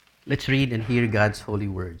Let's read and hear God's holy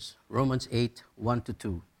words. Romans 8,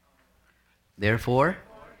 1-2. Therefore,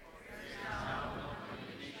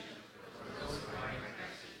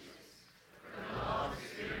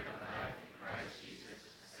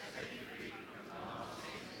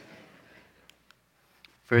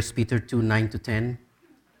 First Peter 2, 9-10.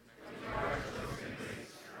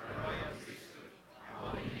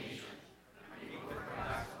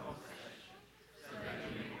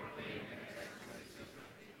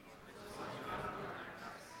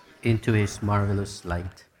 Into his marvelous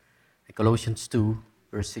light. Colossians 2,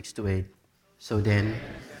 verse 6-8. So then,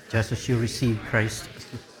 just as you received Christ,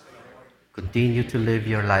 continue to live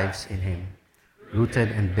your lives in him,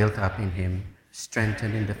 rooted and built up in him,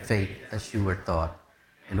 strengthened in the faith as you were taught,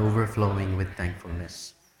 and overflowing with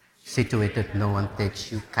thankfulness. See to it that no one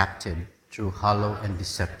takes you captive through hollow and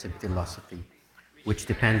deceptive philosophy, which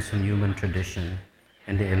depends on human tradition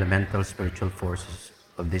and the elemental spiritual forces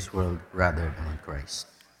of this world rather than on Christ.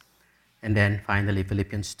 And then finally,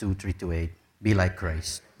 Philippians 2, 3-8. Be like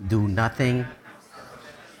Christ. Do nothing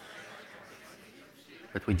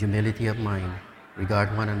but with humility of mind,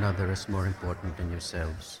 regard one another as more important than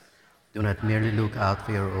yourselves. Do not merely look out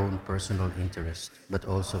for your own personal interest, but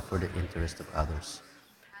also for the interest of others.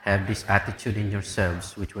 Have this attitude in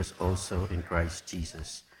yourselves, which was also in Christ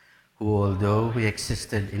Jesus, who, although he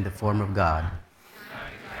existed in the form of God,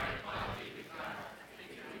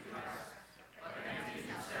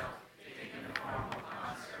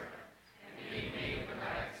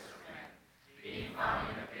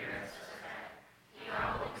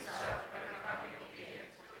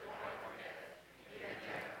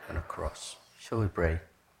 on a cross. Shall we pray?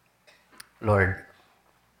 Lord,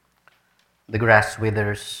 the grass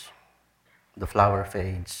withers, the flower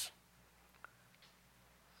fades.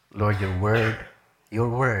 Lord, your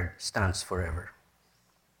word stands forever.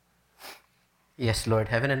 Yes, Lord,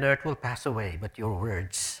 heaven and earth will pass away, but your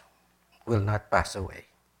words will not pass away.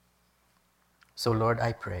 So, Lord,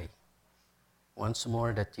 I pray once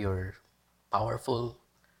more that your powerful,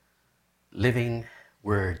 living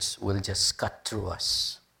words will just cut through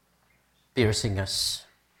us, piercing us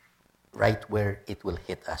right where it will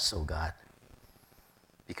hit us, oh God.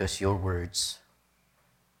 Because your words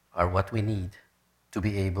are what we need to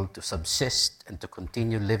be able to subsist and to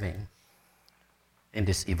continue living in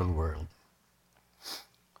this evil world.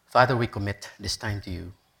 Father, we commit this time to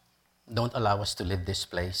you. Don't allow us to leave this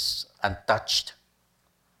place untouched,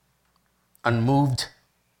 unmoved,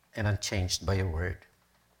 and unchanged by your word.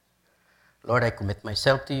 Lord, I commit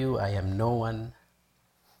myself to you. I am no one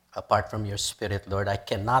apart from your Spirit, Lord. I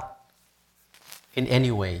cannot in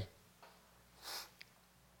any way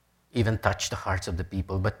even touch the hearts of the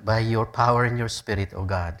people, but by your power and your Spirit, oh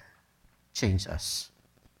God, change us,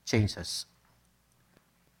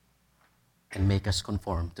 and make us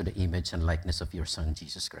conform to the image and likeness of your Son,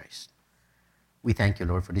 Jesus Christ. We thank you,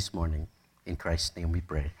 Lord, for this morning. In Christ's name we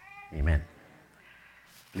pray. Amen.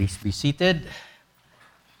 Please be seated.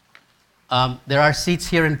 There are seats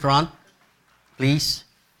here in front. Please.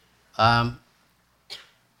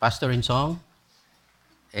 Pastor in song,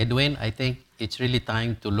 Edwin, I think it's really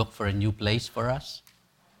time to look for a new place for us.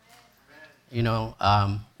 You know,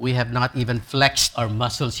 we have not even flexed our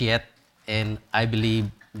muscles yet, and I believe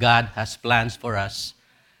God has plans for us.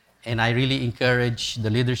 And I really encourage the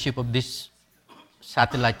leadership of this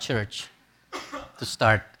satellite church to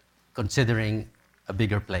start considering a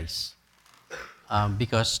bigger place.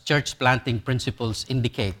 Because church planting principles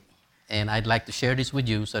indicate, and I'd like to share this with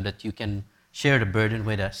you so that you can share the burden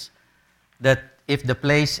with us, that if the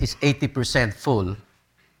place is 80% full,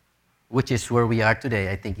 which is where we are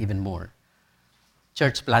today, I think even more,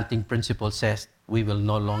 church planting principle says we will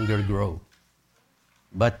no longer grow.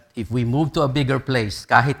 But if we move to a bigger place,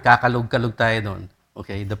 kahit kakalog-kalog tayo doon,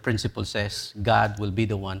 okay, the principle says God will be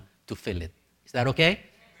the one to fill it. Is that okay?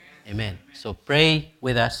 Amen. So pray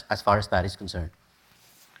with us as far as that is concerned.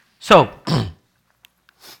 So,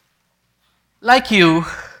 like you,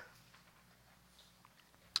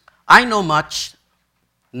 I know much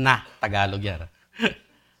na, Tagalog yan.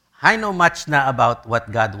 I know much na about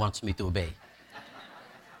what God wants me to obey.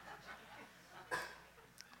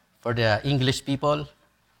 For the English people,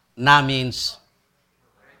 na means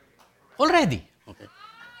already. Okay.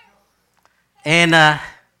 And,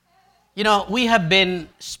 you know, we have been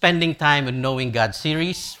spending time in Knowing God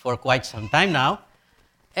series for quite some time now.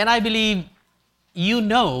 And I believe you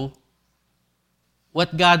know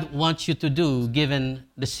what God wants you to do given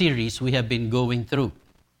the series we have been going through.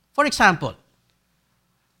 For example,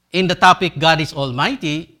 in the topic God is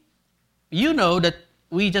Almighty, you know that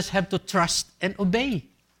we just have to trust and obey,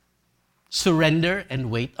 surrender and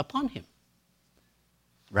wait upon Him.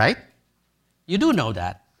 right? You do know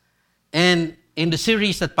that. And in the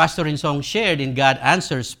series that Pastor Insong shared in God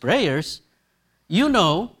Answers Prayers, you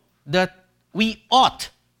know that we ought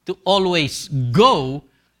to always go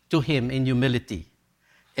to Him in humility.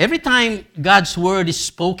 Every time God's word is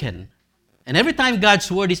spoken, and every time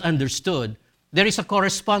God's word is understood, there is a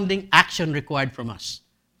corresponding action required from us.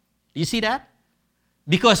 You see that?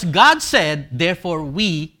 Because God said, therefore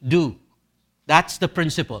we do. That's the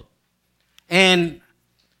principle. And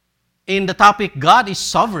in the topic, God is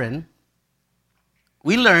sovereign,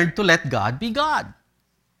 we learned to let God be God.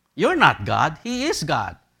 You're not God, He is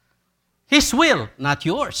God. His will, not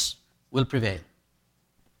yours, will prevail.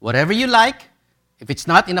 Whatever you like, if it's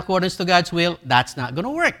not in accordance to God's will, that's not going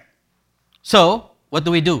to work. So, what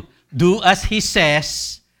do? Do as He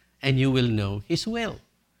says, and you will know His will.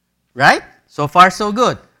 Right? So far, so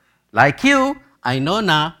good. Like you, I know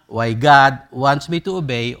na why God wants me to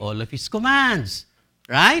obey all of His commands.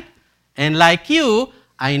 Right? And like you,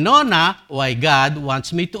 I know na why God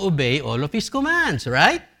wants me to obey all of His commands.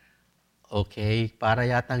 Right? Okay, para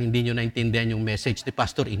yatang hindi nyo naintindihan yung message ni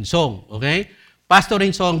Pastor Insong. Okay? Pastor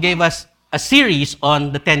Insong gave us a series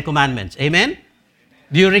on the Ten Commandments. Amen?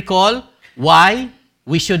 Do you recall why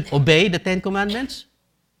we should obey the Ten Commandments?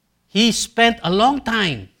 He spent a long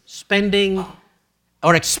time spending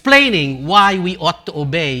or explaining why we ought to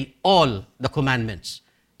obey all the commandments.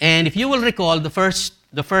 And if you will recall, the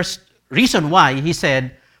first reason why he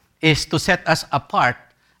said is to set us apart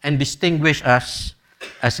and distinguish us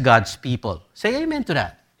as God's people. Say amen to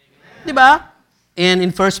that. Amen. Diba? And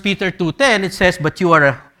in 1 Peter 2:10, it says, but you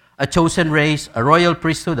are a chosen race, a royal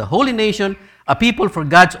priesthood, a holy nation, a people for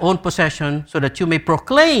God's own possession, so that you may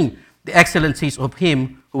proclaim the excellencies of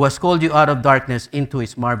Him who has called you out of darkness into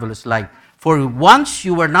His marvelous light. For once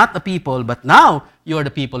you were not a people, but now you are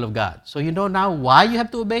the people of God. So you know now why you have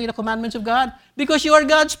to obey the commandments of God? Because you are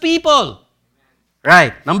God's people.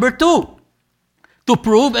 Right. Number 2, to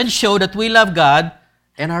prove and show that we love God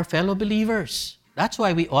and our fellow believers. That's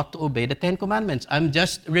why we ought to obey the Ten Commandments. I'm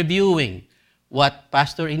just reviewing what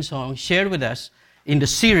Pastor Insong shared with us in the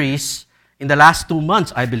series in the last 2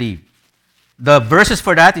 months, I believe. The verses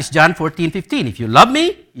for that is John 14:15. If you love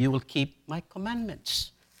me, you will keep my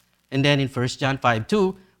commandments. And then in 1 John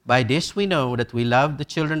 5:2, by this we know that we love the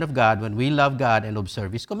children of God when we love God and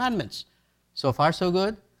observe His commandments. So far, so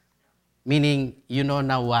good? Meaning, you know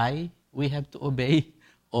now why we have to obey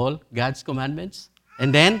all God's commandments?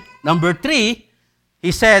 And then, number 3,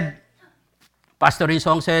 he said, Pastor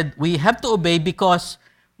Insong said, we have to obey because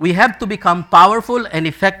we have to become powerful and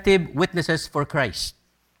effective witnesses for Christ.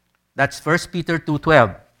 That's 1 Peter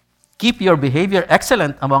 2:12. Keep your behavior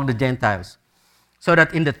excellent among the Gentiles, so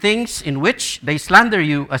that in the things in which they slander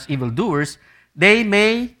you as evildoers, they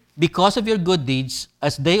may, because of your good deeds,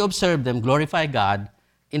 as they observe them, glorify God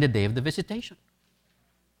in the day of the visitation.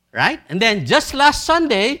 Right? And then just last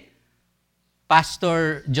Sunday,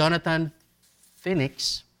 Pastor Jonathan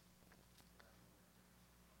Phoenix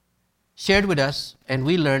shared with us, and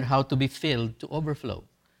we learned how to be filled to overflow.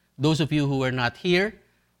 Those of you who were not here,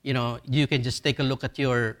 you can just take a look at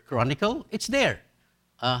your chronicle. It's there.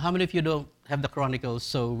 How many of you don't have the chronicles,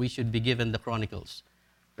 so we should be given the chronicles?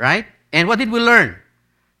 Right? And what did we learn?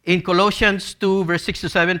 In Colossians 2, verse 6 to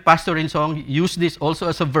 7, Pastor Insong used this also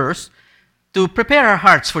as a verse to prepare our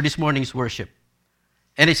hearts for this morning's worship.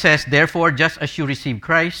 And it says, therefore, just as you received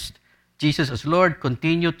Christ, Jesus as Lord,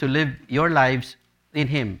 continue to live your lives in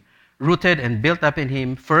Him, rooted and built up in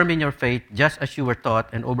Him, firm in your faith, just as you were taught,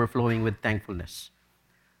 and overflowing with thankfulness.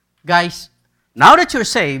 Guys, now that you're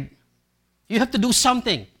saved, you have to do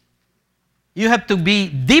something. You have to be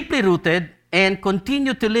deeply rooted and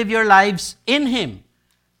continue to live your lives in Him.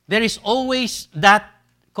 There is always that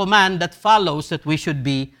command that follows that we should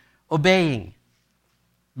be obeying.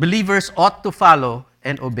 Believers ought to follow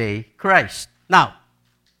and obey Christ. Now,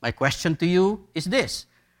 my question to you is this.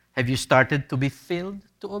 Have you started to be filled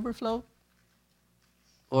to overflow?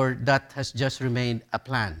 Or that has just remained a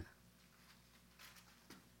plan?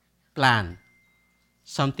 Plan.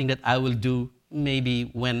 Something that I will do maybe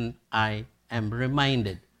when I am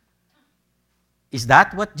reminded. Is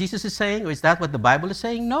that what Jesus is saying, or is that what the Bible is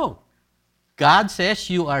saying? No. God says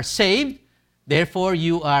you are saved, therefore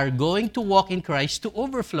you are going to walk in Christ to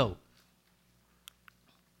overflow.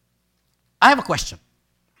 I have a question.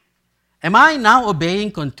 Am I now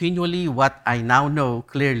obeying continually what I now know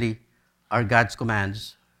clearly are God's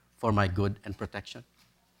commands for my good and protection?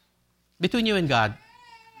 Between you and God,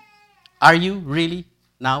 are you really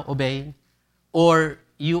now obeying? Or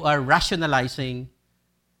you are rationalizing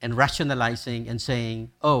and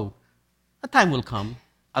saying, oh, a time will come,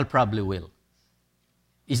 I'll probably will.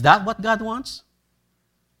 Is that what God wants?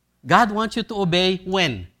 God wants you to obey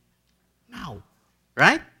when? Now.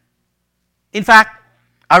 Right? In fact,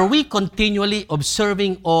 are we continually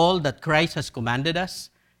observing all that Christ has commanded us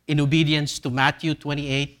in obedience to Matthew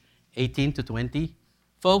 28:18-20?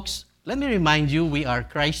 Folks, let me remind you, we are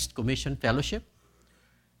Christ Commission Fellowship,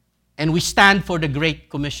 and we stand for the Great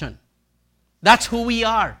Commission. That's who we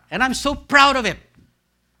are, and I'm so proud of it.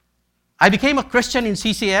 I became a Christian in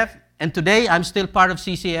CCF, and today I'm still part of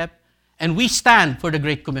CCF, and we stand for the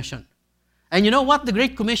Great Commission. And you know what the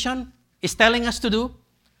Great Commission is telling us to do?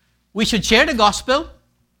 We should share the gospel,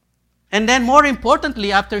 and then more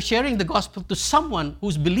importantly, after sharing the gospel to someone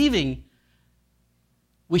who's believing,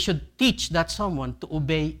 we should teach that someone to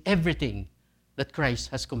obey everything that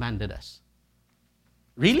Christ has commanded us.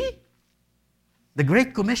 Really? The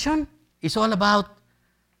Great Commission is all about,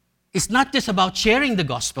 it's not just about sharing the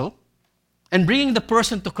gospel and bringing the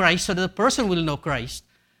person to Christ so that the person will know Christ.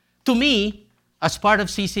 To me, as part of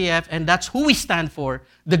CCF, and that's who we stand for,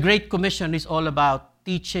 the Great Commission is all about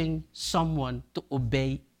teaching someone to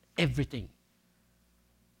obey everything.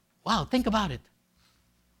 Wow, think about it.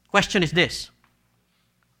 Question is this: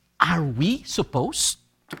 are we supposed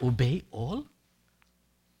to obey all?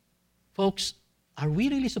 Folks, are we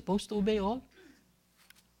really supposed to obey all?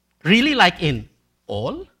 Really, like in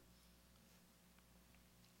all?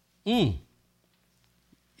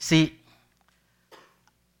 See,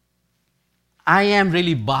 I am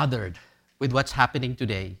really bothered with what's happening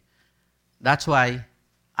today. That's why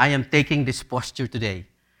I am taking this posture today.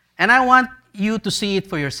 And I want you to see it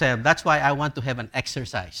for yourself. That's why I want to have an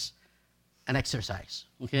exercise. An exercise,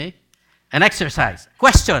 okay? An exercise.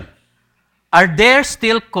 Question: are there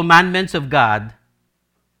still commandments of God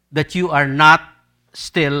that you are not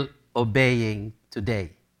still obeying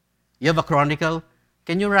today? You have a chronicle.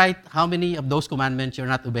 Can you write how many of those commandments you're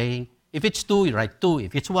not obeying? If it's 2, you write 2.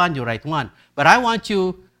 If it's 1, you write 1. But I want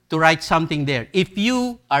you to write something there. If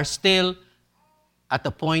you are still at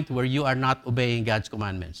the point where you are not obeying God's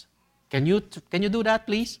commandments, can you do that,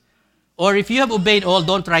 please? Or if you have obeyed all,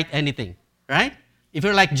 don't write anything, right? If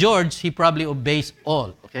you're like George, he probably obeys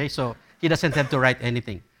all, okay? So he doesn't have to write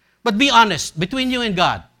anything. But be honest, between you and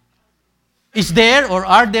God, is there or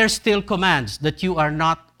are there still commands that you are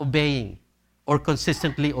not obeying or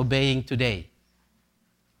consistently obeying today?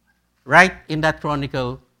 Write in that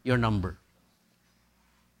chronicle your number.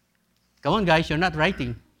 Come on, guys, you're not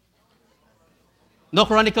writing. No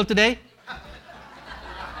chronicle today?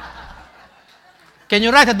 Can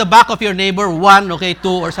you write at the back of your neighbor 1, okay, 2,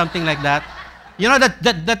 or something like that? You know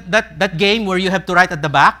that game where you have to write at the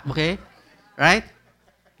back, okay? Right?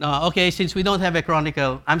 No, okay, since we don't have a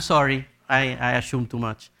chronicle, I'm sorry, I assumed too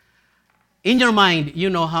much. In your mind, you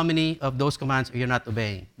know how many of those commands you're not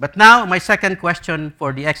obeying. But now, my second question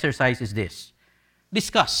for the exercise is this.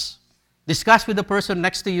 Discuss. Discuss with the person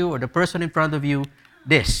next to you or the person in front of you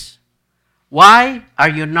this. Why are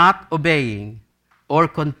you not obeying or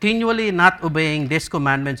continually not obeying these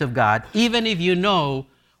commandments of God, even if you know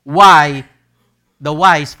why, the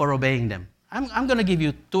whys for obeying them? I'm going to give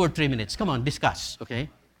you 2 or 3 minutes. Come on, discuss, okay?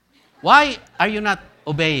 Why are you not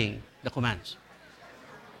obeying the commands?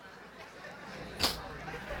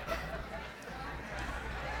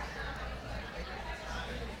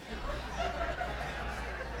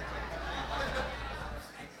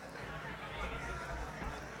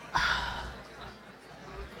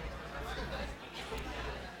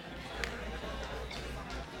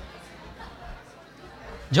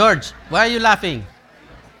 George, why are you laughing?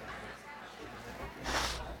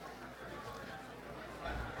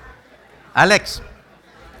 Alex,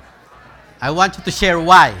 I want you to share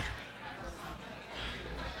why.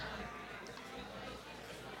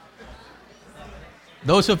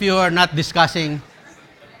 Those of you who are not discussing,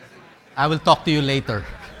 I will talk to you later.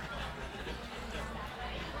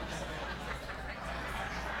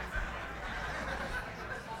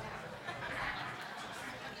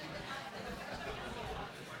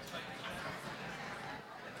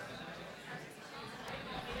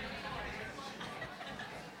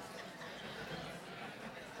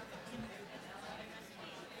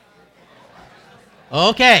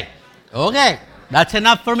 Okay, that's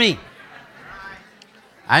enough for me.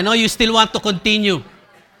 I know you still want to continue.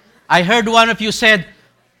 I heard one of you said,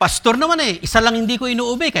 Pastor naman isa lang hindi ko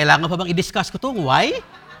inuubay, kailangan pa bang i-discuss ko to? Why?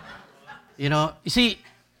 You see,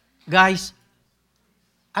 guys,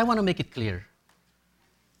 I want to make it clear.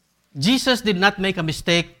 Jesus did not make a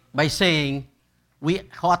mistake by saying we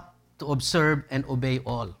ought to observe and obey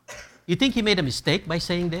all. You think he made a mistake by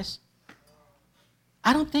saying this?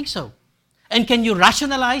 I don't think so. And can you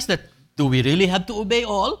rationalize that? Do we really have to obey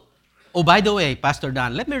all? Oh, by the way, Pastor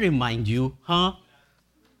Dan, let me remind you,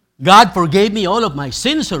 God forgave me all of my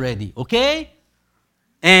sins already, okay?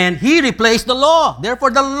 And He replaced the law.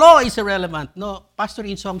 Therefore, the law is irrelevant. No, Pastor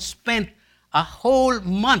Insong spent a whole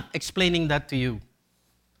month explaining that to you.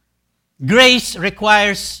 Grace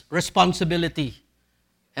requires responsibility,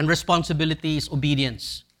 and responsibility is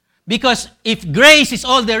obedience. Because if grace is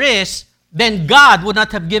all there is, then God would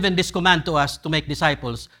not have given this command to us to make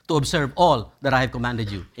disciples, to observe all that I have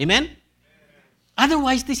commanded you. Amen?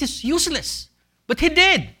 Otherwise, this is useless. But He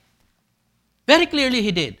did. Very clearly,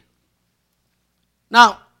 He did.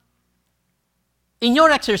 Now, in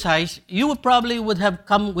your exercise, you probably would have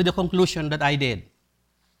come with the conclusion that I did.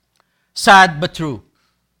 Sad but true.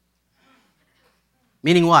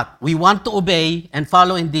 Meaning what? We want to obey and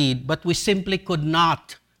follow indeed, but we simply could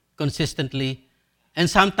not consistently, and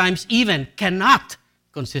sometimes even cannot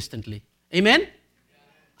consistently. Amen?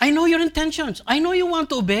 I know your intentions. I know you want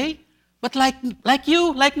to obey, but like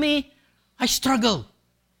you, like me, I struggle.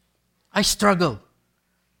 I struggle.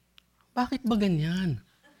 Bakit ba ganyan?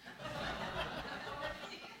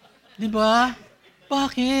 Di ba?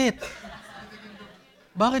 Bakit?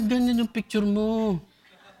 Bakit ganyan yung picture mo?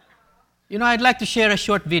 You know, I'd like to share a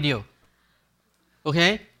short video.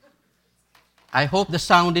 Okay? I hope the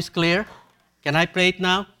sound is clear. Can I play it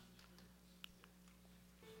now?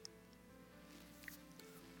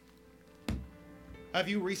 Have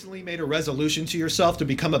you recently made a resolution to yourself to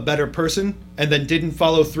become a better person and then didn't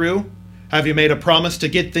follow through? Have you made a promise to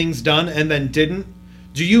get things done and then didn't?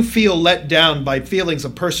 Do you feel let down by feelings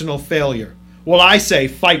of personal failure? Well, I say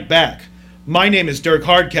fight back. My name is Dirk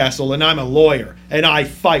Hardcastle and I'm a lawyer, and I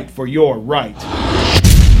fight for your right.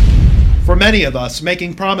 For many of us,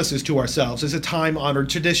 making promises to ourselves is a time-honored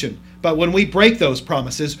tradition, but when we break those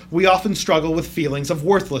promises, we often struggle with feelings of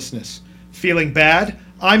worthlessness. Feeling bad?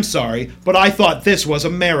 I'm sorry, but I thought this was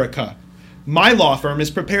America. My law firm is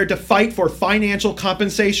prepared to fight for financial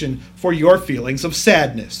compensation for your feelings of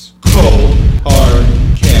sadness. Cold, hard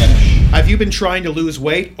cash. Have you been trying to lose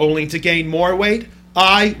weight only to gain more weight?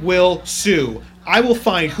 I will sue. I will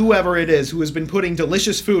find whoever it is who has been putting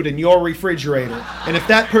delicious food in your refrigerator. And if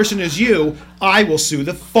that person is you, I will sue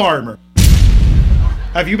the farmer.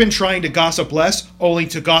 Have you been trying to gossip less only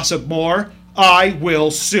to gossip more? I will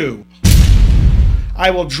sue. I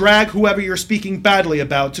will drag whoever you're speaking badly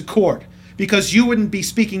about to court, because you wouldn't be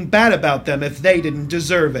speaking bad about them if they didn't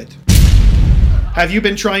deserve it. Have you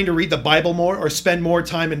been trying to read the Bible more or spend more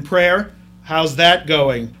time in prayer? How's that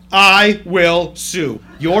going? I will sue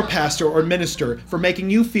your pastor or minister for making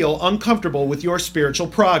you feel uncomfortable with your spiritual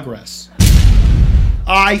progress.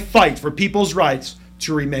 I fight for people's rights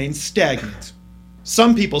to remain stagnant.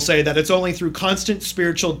 Some people say that it's only through constant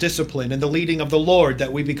spiritual discipline and the leading of the Lord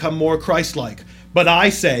that we become more Christ-like. But I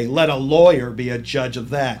say, let a lawyer be a judge of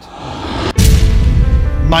that.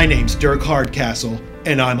 My name's Dirk Hardcastle,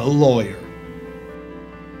 and I'm a lawyer.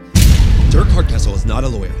 Dirk Hardcastle is not a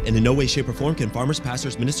lawyer, and in no way, shape, or form can farmers,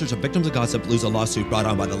 pastors, ministers, or victims of gossip lose a lawsuit brought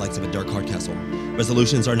on by the likes of a Dirk Hardcastle.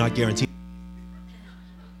 Resolutions are not guaranteed.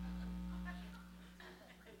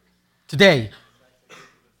 Today,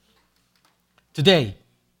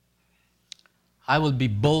 I will be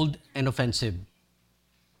bold and offensive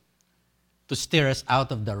to steer us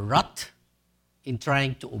out of the rut in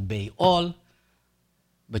trying to obey all,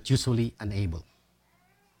 but usually unable.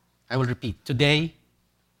 I will repeat, today,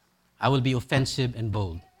 I will be offensive and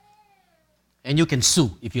bold. And you can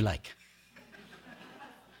sue if you like.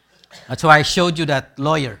 That's why I showed you that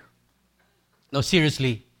lawyer. No,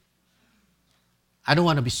 seriously, I don't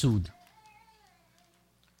want to be sued.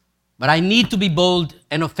 But I need to be bold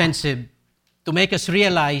and offensive to make us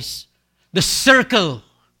realize the circle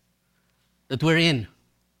that we're in.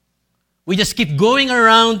 We just keep going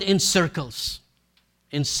around in circles,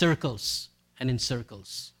 and in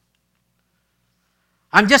circles.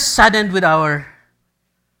 I'm just saddened with our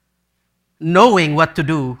knowing what to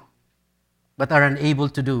do, but are unable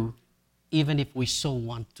to do, even if we so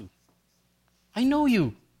want to. I know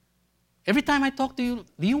you. Every time I talk to you,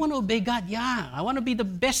 do you want to obey God? Yeah, I want to be the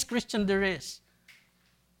best Christian there is.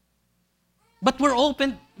 But we're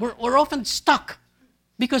often stuck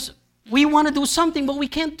because we want to do something, but we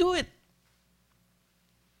can't do it.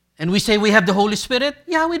 And we say we have the Holy Spirit.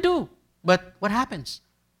 Yeah, we do. But what happens?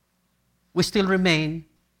 We still remain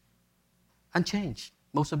unchanged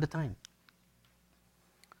most of the time.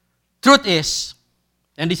 Truth is,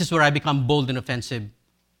 and this is where I become bold and offensive.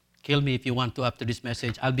 Kill me if you want to after this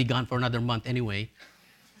message. I'll be gone for another month anyway.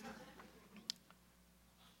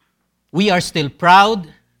 We are still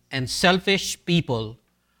proud and selfish people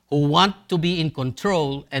who want to be in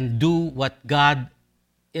control and do what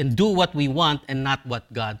we want and not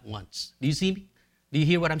what God wants. Do you see me? Do you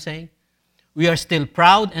hear what I'm saying? We are still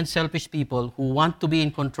proud and selfish people who want to be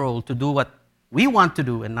in control, to do what we want to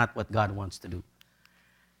do and not what God wants to do.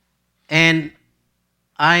 And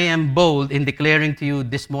I am bold in declaring to you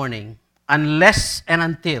this morning, unless and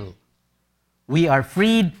until we are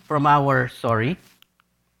freed from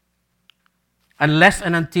unless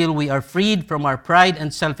and until we are freed from our pride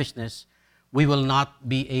and selfishness, we will not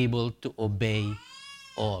be able to obey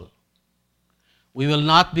all. We will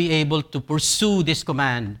not be able to pursue this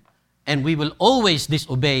command, and we will always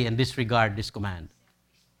disobey and disregard this command.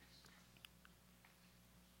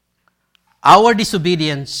 Our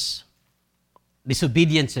disobediences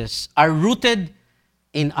are rooted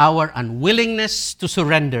in our unwillingness to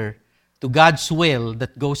surrender to God's will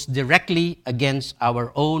that goes directly against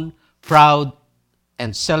our own proud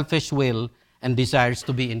and selfish will and desires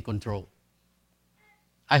to be in control.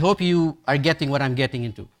 I hope you are getting what I'm getting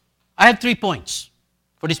into. I have 3 points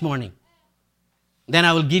for this morning. Then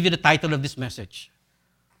I will give you the title of this message.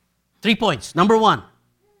 3 points. Number 1,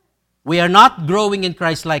 we are not growing in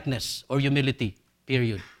Christ-likeness or humility,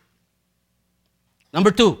 period. Number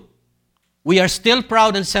 2, we are still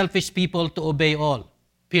proud and selfish people to obey all,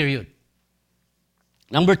 period.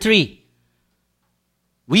 Number 3,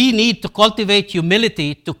 we need to cultivate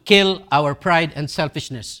humility to kill our pride and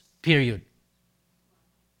selfishness, period.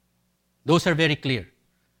 Those are very clear.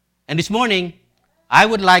 And this morning, I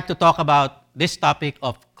would like to talk about this topic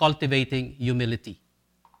of cultivating humility.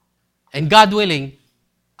 And God willing,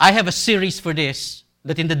 I have a series for this,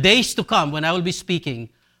 that in the days to come, when I will be speaking,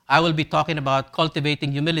 I will be talking about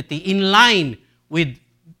cultivating humility in line with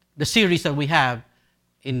the series that we have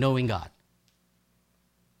in Knowing God.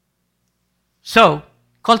 So,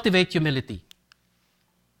 cultivate humility.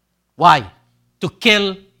 Why? To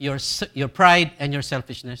kill your pride and your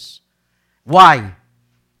selfishness. Why?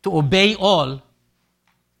 To obey all,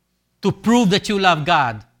 to prove that you love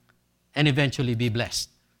God, and eventually be blessed.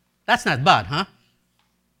 That's not bad, huh?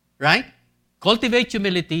 Right? Cultivate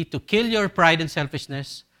humility to kill your pride and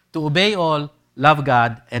selfishness, to obey all, love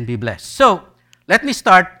God, and be blessed. So, let me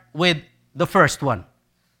start with the first one.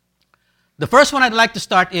 The first one I'd like to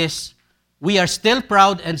start is, we are still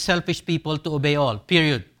proud and selfish people to obey all,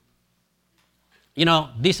 period. You know,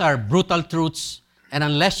 these are brutal truths, and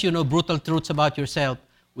unless you know brutal truths about yourself,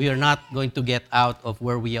 we are not going to get out of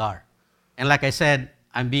where we are. And like I said,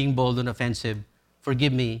 I'm being bold and offensive.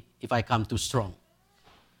 Forgive me if I come too strong.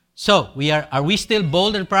 So, are we still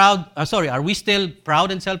bold and proud? Are we still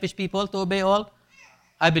proud and selfish people to obey all?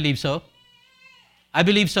 I believe so. I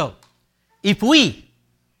believe so. If we,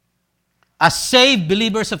 as saved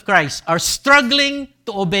believers of Christ, are struggling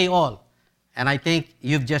to obey all, and I think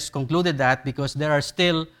you've just concluded that because there are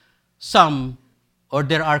still some, or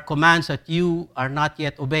there are commands that you are not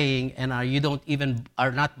yet obeying and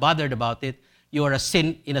are not bothered about it, you are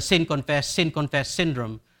in a sin confess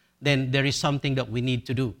syndrome, then there is something that we need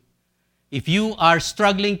to do. If you are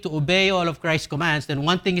struggling to obey all of Christ's commands, then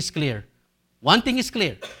one thing is clear. One thing is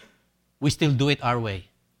clear. We still do it our way,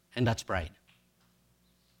 and that's pride.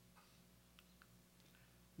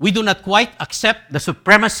 We do not quite accept the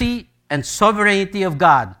supremacy and sovereignty of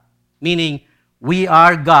God, meaning we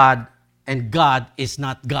are God and God is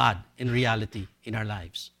not God in reality in our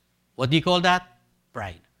lives. What do you call that?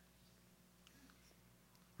 Pride.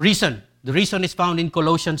 Reason. The reason is found in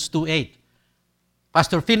Colossians 2:8.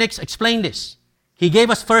 Pastor Phoenix explained this. He gave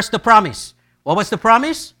us first the promise. What was the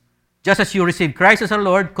promise? Just as you received Christ as our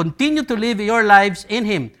Lord, continue to live your lives in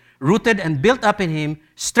Him, rooted and built up in Him,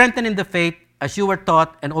 strengthened in the faith as you were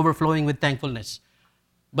taught, and overflowing with thankfulness.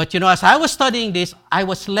 But as I was studying this, I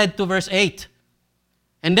was led to verse 8.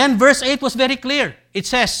 And then verse 8 was very clear. It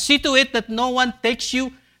says, see to it that no one takes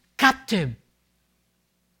you captive.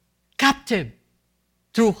 Captive.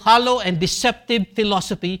 Through hollow and deceptive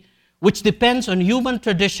philosophy, which depends on human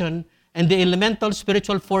tradition and the elemental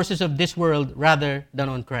spiritual forces of this world rather than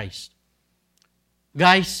on Christ.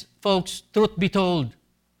 Guys, folks, truth be told,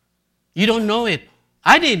 you don't know it.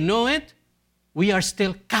 I didn't know it. We are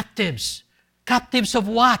still captives. Captives of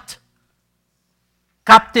what?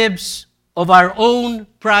 Captives of our own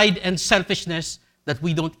pride and selfishness that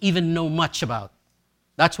we don't even know much about.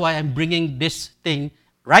 That's why I'm bringing this thing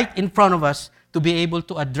right in front of us to be able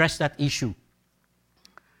to address that issue.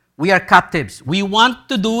 We are captives. We want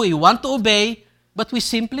to do, we want to obey, but we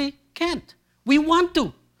simply can't. We want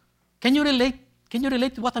to. Can you relate? Can you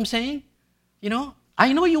relate to what I'm saying?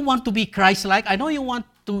 I know you want to be Christ-like. I know you want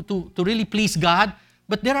to really please God,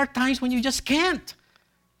 but there are times when you just can't.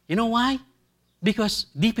 You know why? Because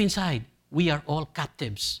deep inside, we are all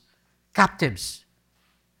captives. Captives.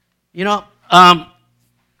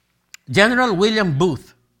 General William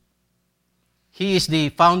Booth, He is the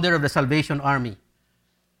founder of the Salvation Army.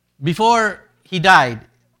 Before he died,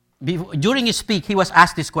 during his speak, he was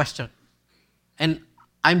asked this question. And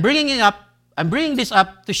I'm bringing this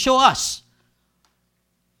up to show us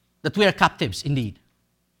that we are captives indeed.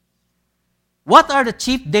 What are the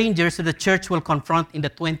chief dangers that the church will confront in the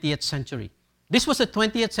 20th century? This was the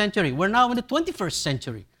 20th century. We're now in the 21st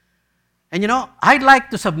century. And I'd like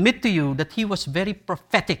to submit to you that he was very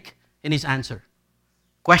prophetic in his answer.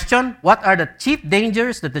 Question, what are the chief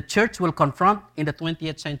dangers that the church will confront in the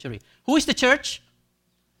 20th century? Who is the church?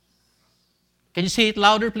 Can you say it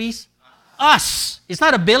louder, please? Us. It's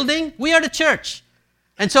not a building. We are the church.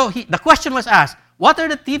 And so the question was asked, what are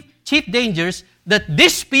the chief dangers that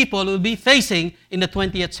these people will be facing in the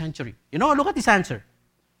 20th century? Look at his answer.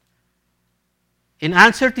 In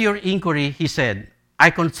answer to your inquiry, he said,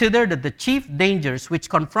 I consider that the chief dangers which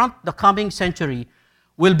confront the coming century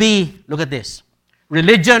will be, look at this,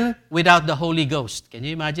 religion without the Holy Ghost. Can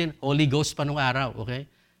you imagine? Holy Ghost pa nung araw, okay?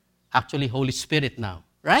 Actually, Holy Spirit now,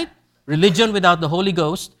 right? Religion without the Holy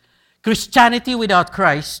Ghost, Christianity without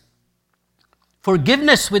Christ,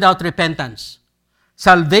 forgiveness without repentance,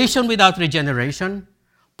 salvation without regeneration,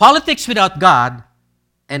 politics without God,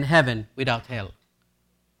 and heaven without hell.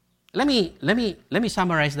 Let me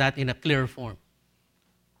summarize that in a clearer form.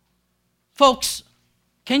 Folks,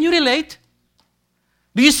 can you relate?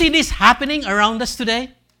 Do you see this happening around us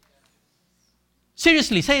today?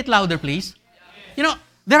 Seriously, say it louder, please.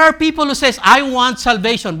 There are people who says, I want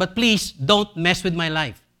salvation, but please don't mess with my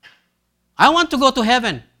life. I want to go to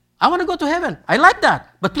heaven. I want to go to heaven. I like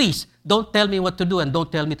that. But please, don't tell me what to do and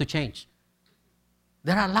don't tell me to change.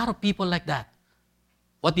 There are a lot of people like that.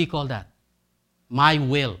 What do you call that? My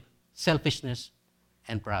will, selfishness,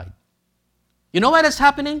 and pride. You know why that's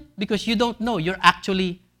happening? Because you don't know. You're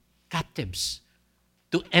actually captives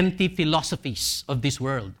to empty philosophies of this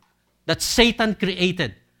world that Satan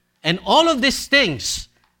created. And all of these things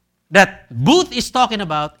that Booth is talking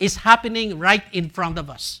about is happening right in front of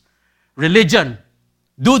us. Religion.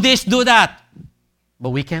 Do this, do that.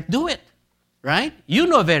 But we can't do it, right? You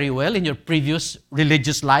know very well in your previous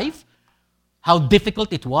religious life how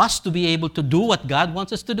difficult it was to be able to do what God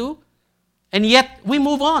wants us to do. And yet we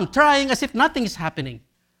move on, trying as if nothing is happening.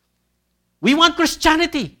 We want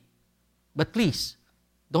Christianity. But please,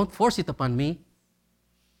 don't force it upon me.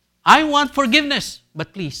 I want forgiveness.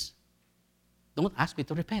 But please, don't ask me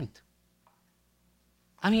to repent.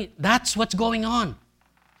 That's what's going on.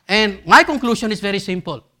 And my conclusion is very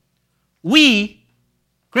simple. We,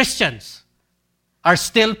 Christians, are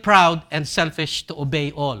still proud and selfish to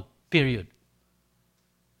obey all, period.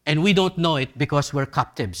 And we don't know it because we're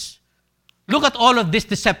captives. Look at all of these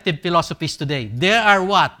deceptive philosophies today. They are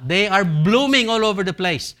what? They are blooming all over the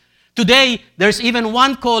place. Today, there's even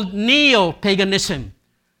one called neo-paganism.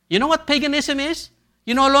 You know what paganism is?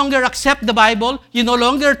 You no longer accept the Bible. You no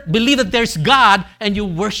longer believe that there's God, and you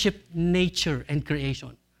worship nature and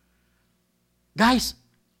creation. Guys,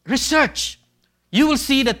 research. You will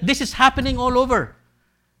see that this is happening all over.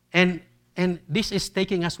 And this is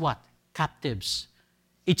taking us what? Captives.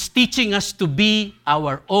 It's teaching us to be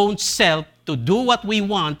our own self, to do what we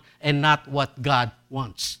want and not what God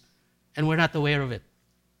wants. And we're not aware of it.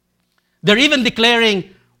 They're even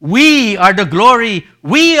declaring, we are the glory,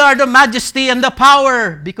 we are the majesty and the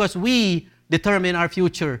power, because we determine our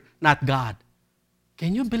future, not God.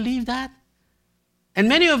 Can you believe that? And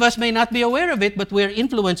many of us may not be aware of it, but we're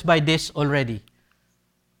influenced by this already.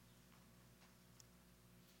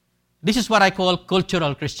 This is what I call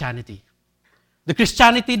cultural Christianity. The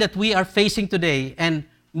Christianity that we are facing today, and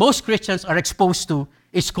most Christians are exposed to,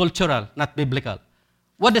 is cultural, not biblical.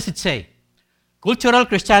 What does it say? Cultural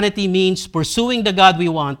Christianity means pursuing the God we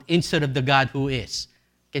want instead of the God who is.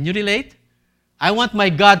 Can you relate? I want my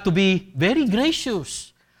God to be very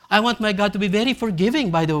gracious. I want my God to be very forgiving,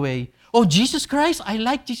 by the way. Oh, Jesus Christ, I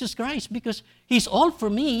like Jesus Christ because He's all for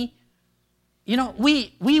me.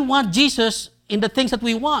 We want Jesus in the things that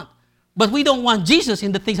we want, but we don't want Jesus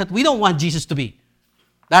in the things that we don't want Jesus to be.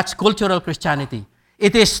 That's cultural Christianity.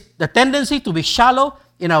 It is the tendency to be shallow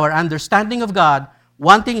in our understanding of God,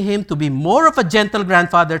 wanting Him to be more of a gentle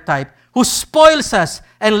grandfather type who spoils us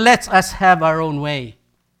and lets us have our own way.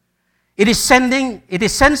 It is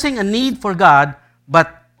sensing a need for God,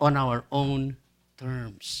 but on our own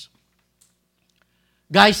terms.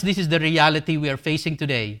 Guys, this is the reality we are facing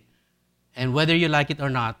today. And whether you like it or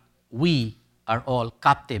not, we are all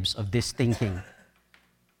captives of this thinking.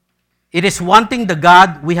 It is wanting the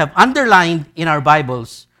God we have underlined in our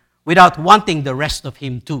Bibles without wanting the rest of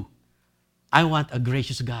Him too. I want a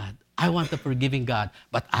gracious God. I want a forgiving God,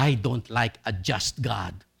 but I don't like a just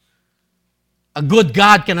God. A good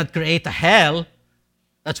God cannot create a hell.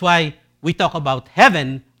 That's why we talk about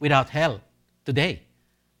heaven without hell today.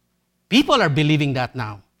 People are believing that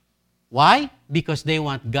now. Why? Because they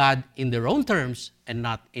want God in their own terms and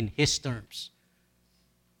not in His terms.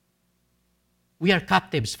 We are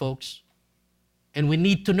captives, folks. And we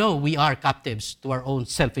need to know we are captives to our own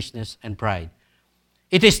selfishness and pride.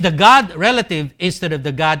 It is the God relative instead of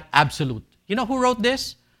the God absolute. You know who wrote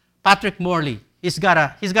this? Patrick Morley. He's got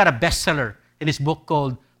a bestseller in his book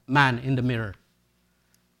called Man in the Mirror.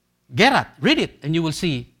 Read it, and you will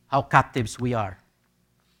see how captives we are.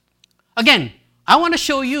 Again, I want to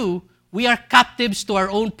show you we are captives to our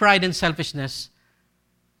own pride and selfishness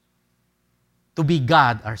to be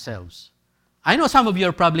God ourselves. I know some of you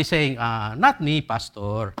are probably saying, not me,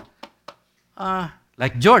 Pastor.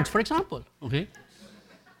 Like George, for example. Okay?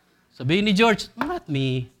 Sabihin ni George, not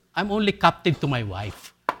me. I'm only captive to my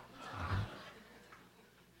wife.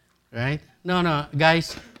 Right? No,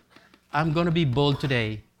 guys, I'm going to be bold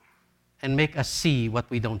today and make us see what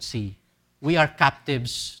we don't see. We are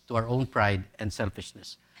captives to our own pride and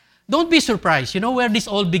selfishness. Don't be surprised. You know where this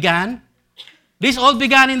all began? This all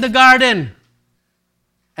began in the garden.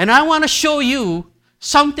 And I want to show you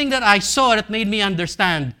something that I saw that made me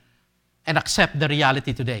understand and accept the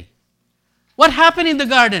reality today. What happened in the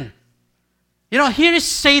garden? You know, here is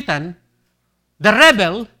Satan, the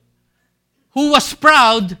rebel, who was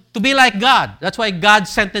proud to be like God. That's why God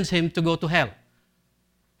sentenced him to go to hell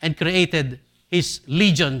and created his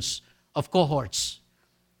legions of cohorts.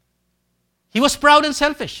 He was proud and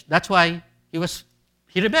selfish. That's why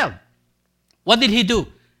he rebelled. What did he do?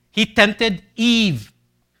 He tempted Eve,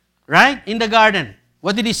 right? In the garden.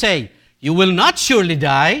 What did he say? You will not surely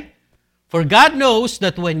die, for God knows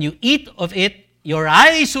that when you eat of it, your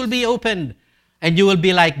eyes will be opened, and you will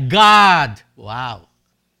be like God. Wow.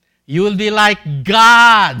 You will be like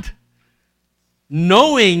God,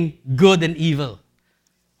 knowing good and evil.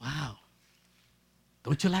 Wow.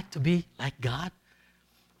 Don't you like to be like God?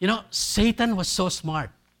 You know, Satan was so smart.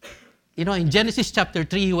 You know, in Genesis chapter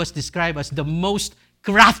 3, he was described as the most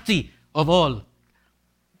crafty of all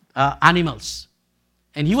animals.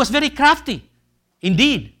 And he was very crafty,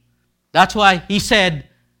 indeed. That's why he said,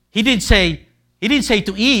 he didn't say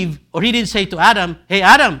to Eve, or he didn't say to Adam, hey,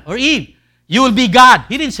 Adam or Eve, you will be God.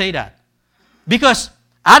 He didn't say that. Because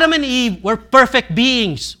Adam and Eve were perfect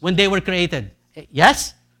beings when they were created.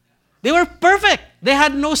 Yes? They were perfect. They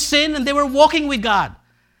had no sin and they were walking with God.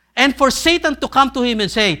 And for Satan to come to him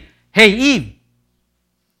and say, hey, Eve,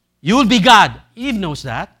 you will be God. Eve knows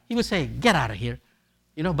that. He would say, get out of here.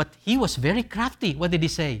 You know, but he was very crafty. What did he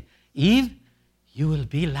say? Eve, you will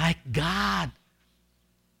be like God.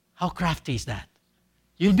 How crafty is that?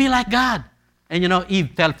 You'll be like God. And you know,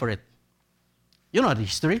 Eve fell for it. You know the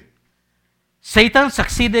history. Satan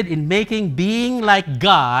succeeded in making being like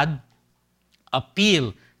God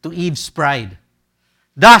appeal to Eve's pride.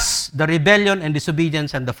 Thus, the rebellion and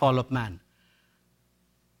disobedience and the fall of man.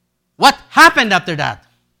 What happened after that?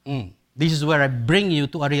 This is where I bring you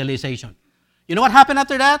to a realization. You know what happened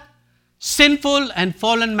after that? Sinful and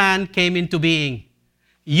fallen man came into being.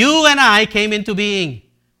 You and I came into being.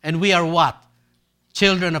 And we are what?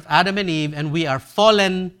 Children of Adam and Eve, and we are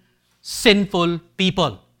fallen, sinful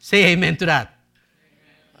people. Say amen to that.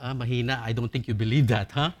 Mahina, I don't think you believe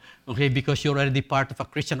that, huh? Okay, because you're already part of a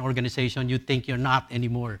Christian organization, you think you're not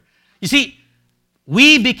anymore. You see,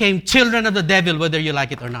 we became children of the devil, whether you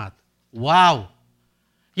like it or not. Wow.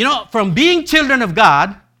 You know, from being children of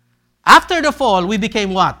God, after the fall, we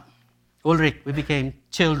became what? Ulrich, we became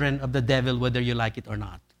children of the devil, whether you like it or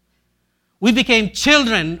not. We became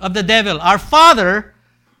children of the devil. Our father,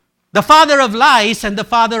 the father of lies and the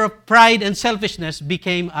father of pride and selfishness,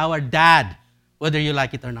 became our dad, whether you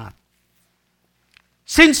like it or not.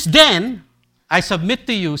 Since then, I submit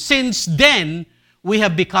to you, since then, we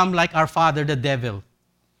have become like our father, the devil,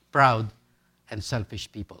 proud and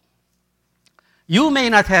selfish people. You may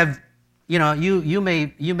not have, you know, you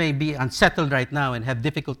may be unsettled right now and have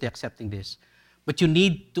difficulty accepting this, but you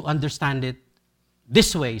need to understand it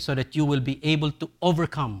this way so that you will be able to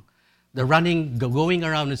overcome the going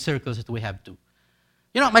around in circles that we have to.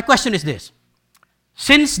 You know, my question is this.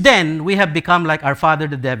 Since then, we have become like our father,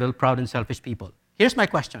 the devil, proud and selfish people. Here's my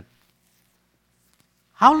question.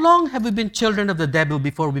 How long have we been children of the devil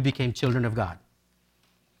before we became children of God?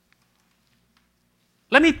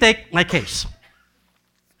 Let me take my case.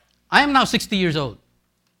 I am now 60 years old.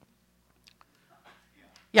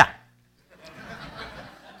 Yeah.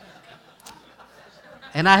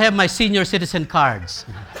 And I have my senior citizen cards.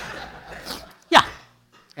 Yeah.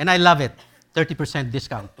 And I love it. 30%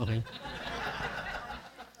 discount, okay?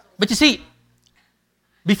 But you see,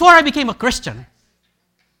 Before I became a Christian,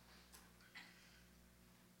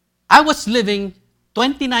 I was living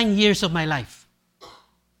 29 years of my life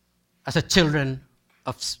as a children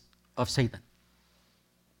of Satan.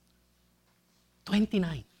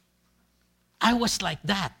 29. I was like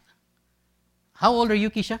that. How old are you,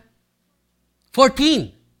 Keisha?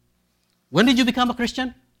 14. When did you become a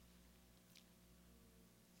Christian?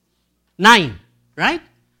 9, right?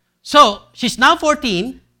 So, she's now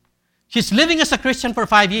 14. She's living as a Christian for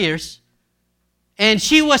 5 years. And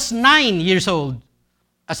she was 9 years old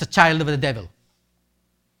as a child of the devil.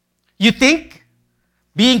 You think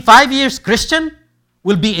being 5 years Christian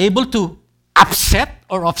will be able to upset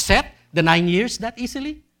or offset the 9 years that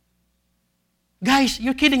easily? Guys,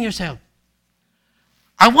 you're kidding yourself.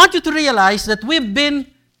 I want you to realize that we've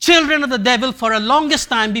been children of the devil for the longest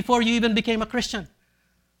time before you even became a Christian.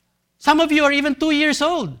 Some of you are even 2 years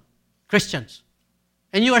old, Christians,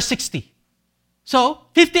 and you are 60. So,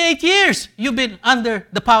 58 years you've been under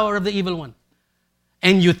the power of the evil one.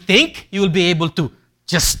 And you think you will be able to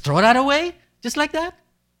just throw that away, just like that?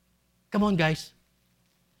 Come on, guys.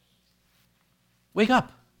 Wake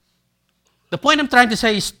up. The point I'm trying to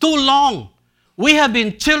say is too long. We have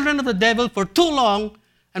been children of the devil for too long,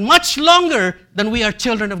 and much longer than we are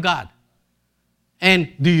children of God.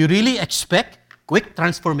 And do you really expect quick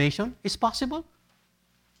transformation is possible?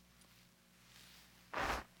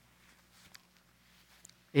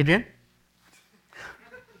 Adrian?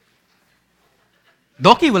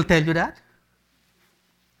 Doki will tell you that.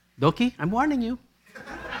 Doki, I'm warning you.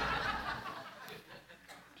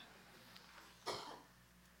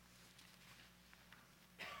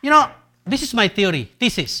 You know, this is my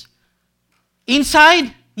thesis.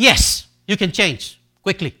 Inside, yes, you can change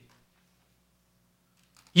quickly.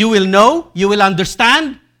 You will know, you will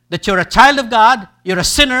understand that you're a child of God, you're a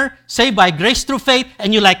sinner, saved by grace through faith,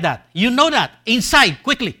 and you like that. You know that inside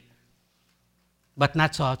quickly. But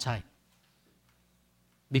not so outside.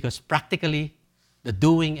 Because practically, the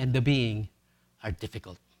doing and the being are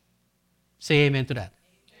difficult. Say amen to that.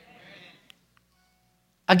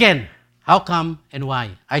 Again, how come and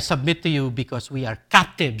why? I submit to you because we are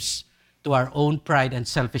captives to our own pride and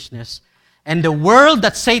selfishness. And the world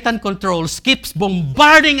that Satan controls keeps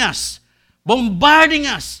bombarding us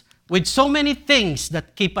with so many things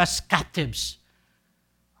that keep us captives.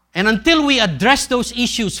 And until we address those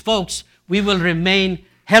issues, folks, we will remain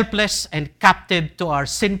helpless and captive to our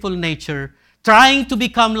sinful nature, trying to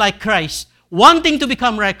become like Christ, wanting to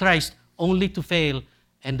become like Christ, only to fail,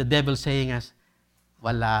 and the devil saying us,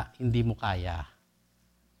 wala, hindi mo kaya.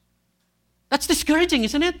 That's discouraging,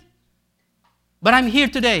 isn't it? But I'm here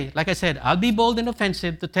today, like I said, I'll be bold and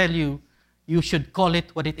offensive to tell you, you should call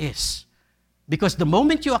it what it is. Because the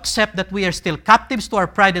moment you accept that we are still captives to our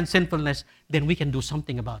pride and sinfulness, then we can do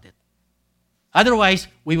something about it. Otherwise,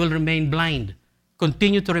 we will remain blind,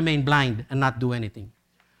 continue to remain blind and not do anything.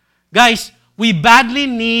 Guys, we badly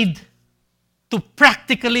need to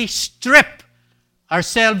practically strip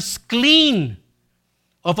ourselves clean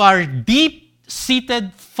of our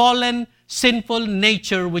deep-seated, fallen, sinful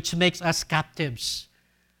nature which makes us captives.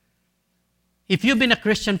 If you've been a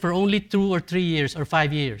Christian for only 2 or 3 years or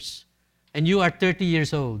 5 years, and you are 30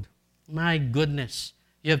 years old, my goodness,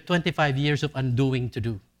 you have 25 years of undoing to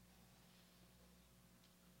do.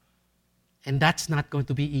 And that's not going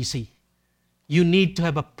to be easy. You need to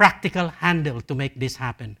have a practical handle to make this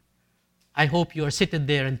happen. I hope you are sitting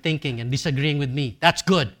there and thinking and disagreeing with me. That's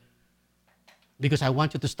good. Because I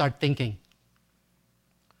want you to start thinking.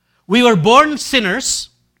 We were born sinners,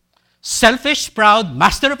 selfish, proud,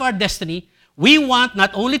 master of our destiny. We want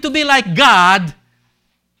not only to be like God,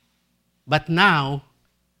 but now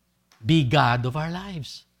be God of our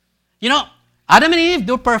lives. You know, Adam and Eve,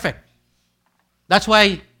 they're perfect. That's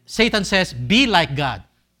why Satan says, be like God.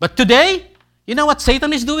 But today, you know what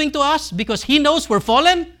Satan is doing to us? Because he knows we're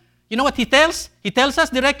fallen. You know what he tells? He tells us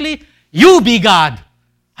directly, you be God.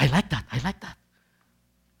 I like that.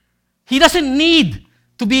 He doesn't need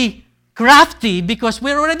to be crafty because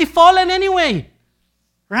we're already fallen anyway.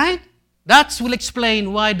 Right? That will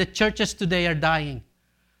explain why the churches today are dying.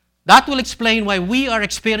 That will explain why we are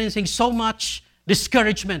experiencing so much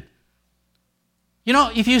discouragement. You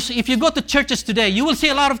know, if you go to churches today, you will see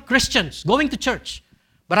a lot of Christians going to church.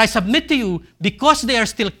 But I submit to you, because they are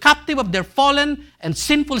still captive of their fallen and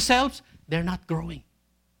sinful selves, they're not growing.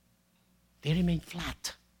 They remain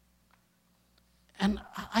flat. And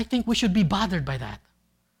I think we should be bothered by that.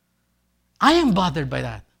 I am bothered by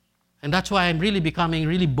that. And that's why I'm really becoming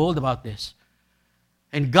really bold about this.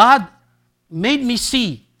 And God made me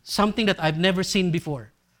see something that I've never seen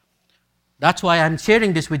before. That's why I'm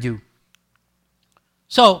sharing this with you.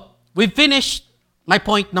 So, we've finished my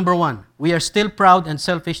point number 1. We are still proud and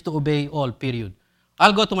selfish to obey all, period.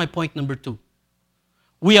 I'll go to my point number 2.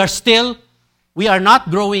 We are not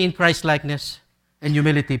growing in Christ-likeness and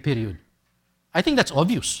humility, period. I think that's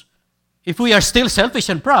obvious. If we are still selfish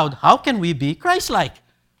and proud, how can we be Christ-like?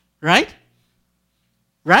 Right?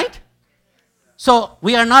 Right? So,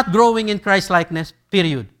 we are not growing in Christ-likeness,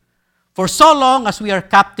 period. For so long as we are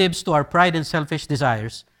captives to our pride and selfish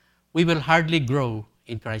desires, we will hardly grow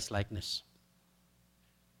in Christ-likeness.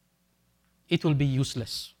 It will be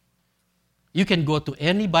useless. You can go to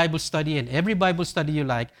any Bible study and every Bible study you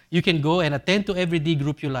like. You can go and attend to every D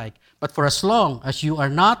group you like. But for as long as you are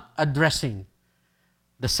not addressing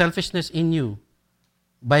the selfishness in you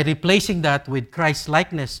by replacing that with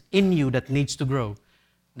Christ-likeness in you that needs to grow,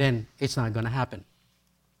 then it's not going to happen.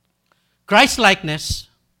 Christ-likeness,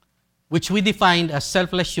 which we defined as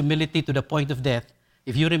selfless humility to the point of death,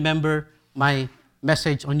 if you remember my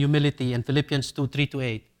message on humility in Philippians 2,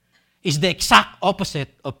 3-8, is the exact opposite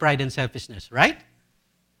of pride and selfishness, right?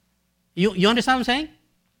 You understand what I'm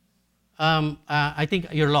saying? I think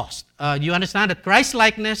you're lost. You understand that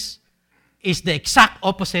Christ-likeness is the exact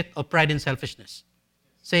opposite of pride and selfishness.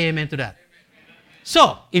 Say amen to that.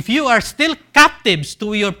 So, if you are still captives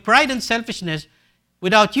to your pride and selfishness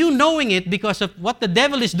without you knowing it because of what the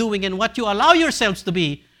devil is doing and what you allow yourselves to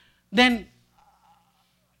be, then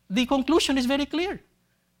the conclusion is very clear.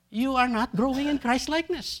 You are not growing in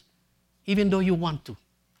Christ-likeness, even though you want to.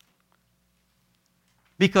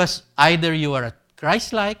 Because either you are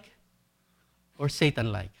Christ-like or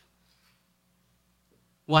Satan-like.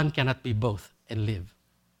 One cannot be both and live.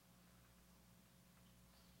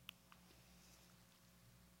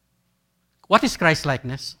 What is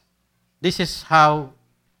Christ-likeness? This is how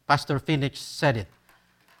Pastor Phoenix said it.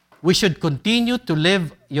 We should continue to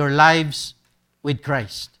live your lives with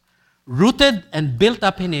Christ, rooted and built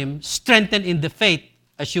up in Him, strengthened in the faith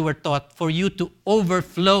as you were taught, for you to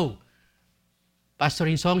overflow. Pastor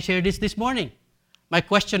Insong shared this morning. My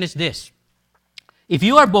question is this. If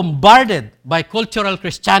you are bombarded by cultural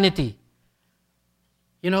Christianity,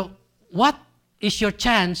 what is your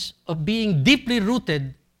chance of being deeply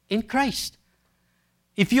rooted in Christ?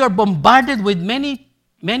 If you are bombarded with many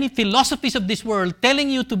philosophies of this world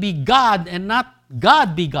telling you to be God and not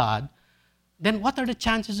God be God, then what are the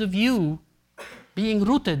chances of you being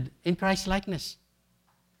rooted in Christ-likeness?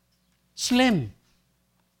 Slim.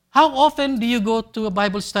 How often do you go to a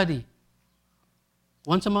Bible study?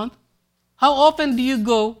 Once a month? How often do you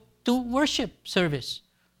go to worship service?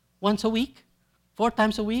 Once a week? 4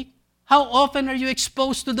 times a week? How often are you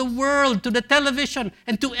exposed to the world, to the television,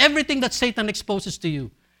 and to everything that Satan exposes to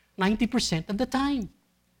you? 90% of the time.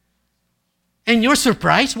 And you're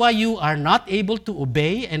surprised why you are not able to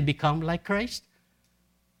obey and become like Christ?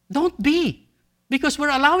 Don't be. Because we're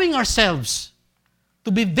allowing ourselves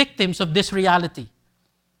to be victims of this reality.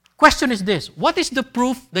 Question is this. What is the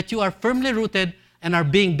proof that you are firmly rooted and are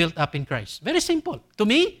being built up in Christ? Very simple. To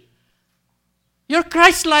me, your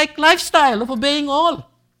Christ-like lifestyle of obeying all.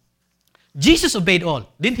 Jesus obeyed all,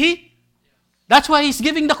 didn't He? That's why He's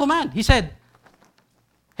giving the command. He said,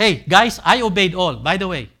 hey, guys, I obeyed all, by the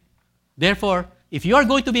way. Therefore, if you are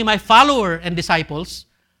going to be my follower and disciples,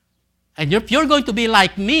 and if you're going to be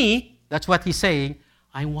like me, that's what He's saying,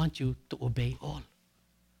 I want you to obey all.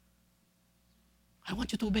 I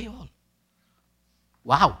want you to obey all.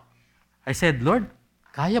 Wow. I said, Lord,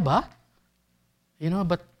 kaya ba?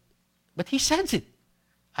 But He says it.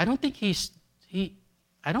 I don't think He's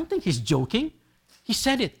joking. He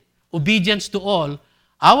said it. Obedience to all.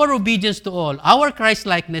 Our obedience to all, our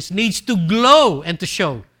Christ-likeness needs to glow and to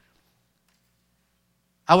show.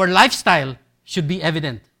 Our lifestyle should be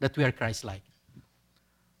evident that we are Christ-like.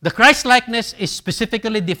 The Christ-likeness is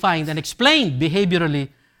specifically defined and explained behaviorally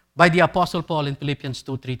by the Apostle Paul in Philippians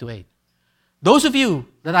 2, 3-8. Those of you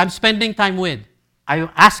that I'm spending time with, I'm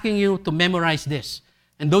asking you to memorize this.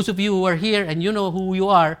 And those of you who are here and you know who you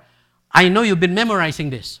are, I know you've been memorizing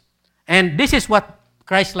this. And this is what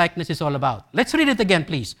Christ-likeness is all about. Let's read it again,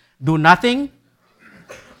 please. Do nothing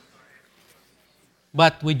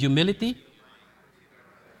but with humility.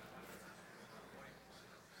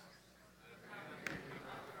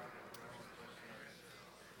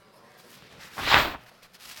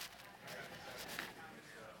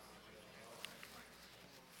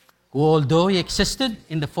 Who, although He existed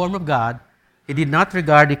in the form of God, He did not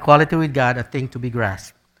regard equality with God a thing to be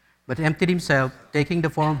grasped, but emptied Himself, taking the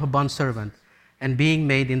form of a bondservant, and being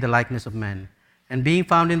made in the likeness of men. And being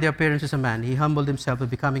found in the appearance as a man, He humbled Himself by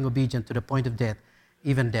becoming obedient to the point of death,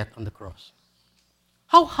 even death on the cross.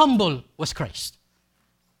 How humble was Christ?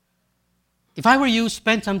 If I were you,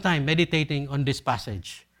 spend some time meditating on this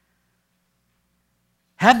passage.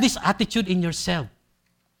 Have this attitude in yourself,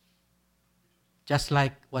 just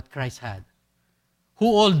like what Christ had, who,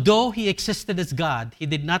 although he existed as God, he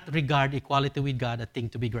did not regard equality with God a thing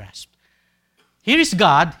to be grasped. Here is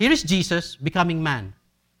God, here is Jesus becoming man.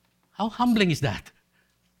 How humbling is that?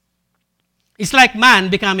 It's like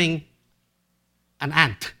man becoming an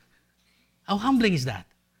ant. How humbling is that?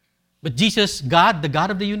 But Jesus, God, the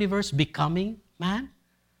God of the universe, becoming man.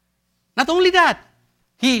 Not only that,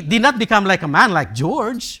 he did not become like a man like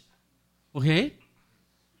George. Okay?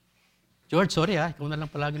 George, sorry ikaw na lang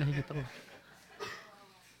palagi nakikita ko.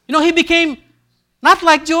 He became not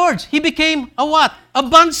like George. He became a what? A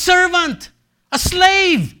bondservant, a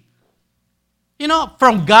slave.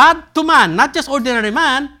 From God to man, not just ordinary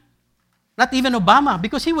man, not even Obama,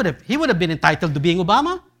 because he would have been entitled to being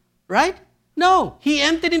Obama, right? No, he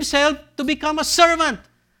emptied himself to become a servant.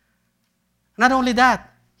 Not only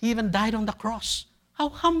that, he even died on the cross. How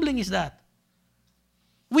humbling is that?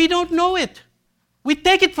 We don't know it. We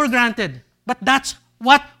take it for granted, but that's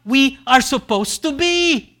what we are supposed to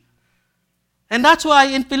be. And that's why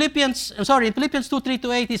in Philippians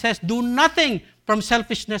 2:3-8, he says, do nothing from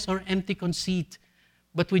selfishness or empty conceit,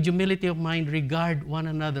 but with humility of mind, regard one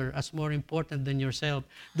another as more important than yourself.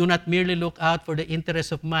 Do not merely look out for the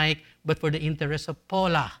interests of Mike, but for the interests of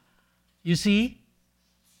Paula. You see?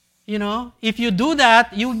 If you do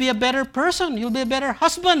that, you'll be a better person. You'll be a better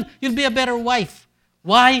husband. You'll be a better wife.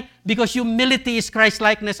 Why? Because humility is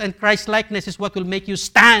Christ-likeness, and Christ-likeness is what will make you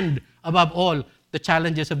stand above all the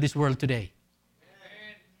challenges of this world today.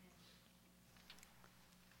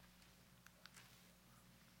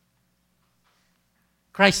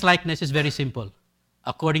 Christ-likeness is very simple.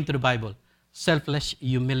 According to the Bible, selfless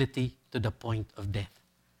humility to the point of death.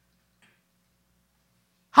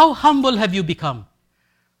 How humble have you become?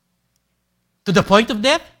 To the point of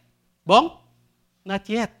death? Bong? Not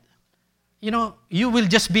yet. You will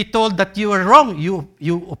just be told that you are wrong.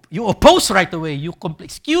 You oppose right away. You complain.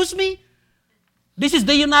 Excuse me? This is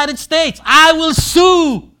the United States. I will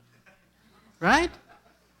sue. Right?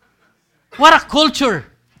 What a culture.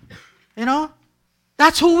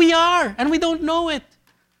 That's who we are, and we don't know it.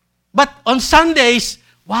 But on Sundays,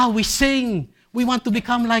 wow, we sing. We want to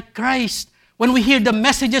become like Christ. When we hear the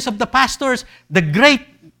messages of the pastors, the great,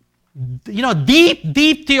 deep,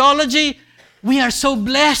 deep theology, we are so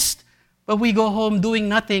blessed. But we go home doing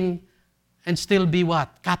nothing and still be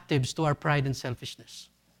what? Captives to our pride and selfishness.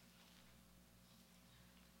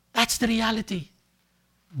 That's the reality.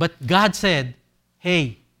 But God said,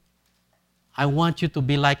 hey, I want you to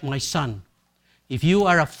be like my son. If you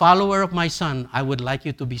are a follower of my son, I would like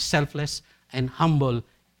you to be selfless and humble,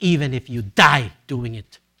 even if you die doing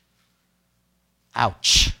it.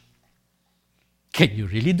 Ouch. Can you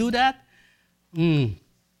really do that?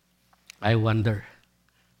 I wonder.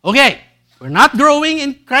 Okay, we're not growing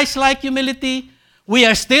in Christ-like humility. We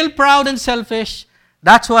are still proud and selfish.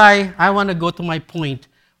 That's why I want to go to my point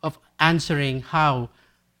of answering how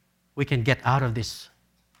we can get out of this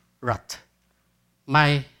rut.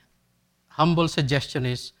 My humble suggestion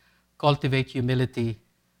is cultivate humility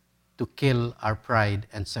to kill our pride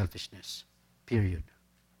and selfishness. Period.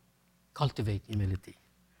 Cultivate humility.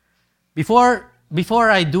 Before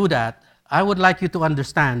I do that, I would like you to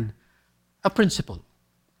understand a principle.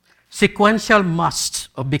 Sequential musts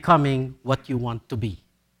of becoming what you want to be.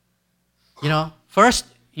 First,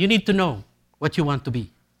 you need to know what you want to be.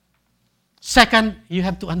 Second, you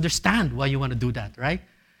have to understand why you want to do that, right?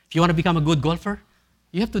 If you want to become a good golfer,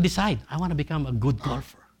 you have to decide, I want to become a good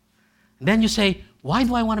golfer. And then you say, why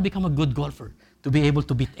do I want to become a good golfer? To be able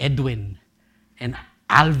to beat Edwin and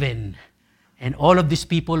Alvin and all of these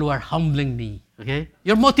people who are humbling me. Okay?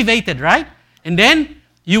 You're motivated, right? And then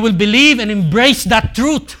you will believe and embrace that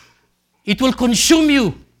truth. It will consume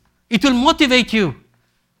you. It will motivate you.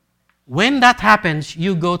 When that happens,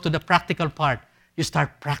 you go to the practical part. You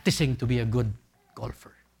start practicing to be a good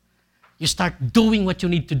golfer. You start doing what you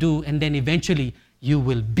need to do, and then eventually you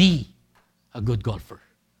will be a good golfer.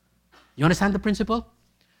 You understand the principle?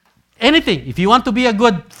 Anything. If you want to be a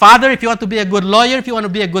good father, if you want to be a good lawyer, if you want to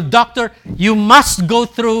be a good doctor, you must go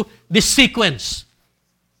through this sequence.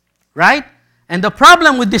 Right? And the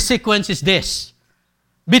problem with this sequence is this.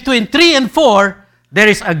 Between 3 and 4, there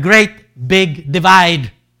is a great big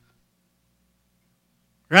divide.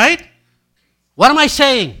 Right? What am I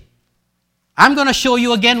saying? I'm going to show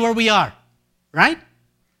you again where we are. Right?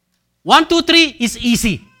 1, 2, 3 is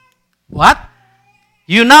easy. What?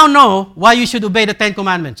 You now know why you should obey the 10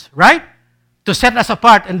 Commandments, right? To set us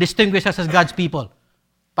apart and distinguish us as God's people.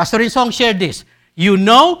 Pastor Insong shared this. You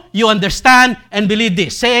know, you understand, and believe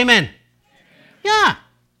this. Say amen. Yeah.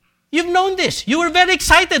 You've known this. You were very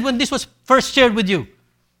excited when this was first shared with you.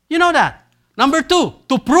 You know that. Number 2,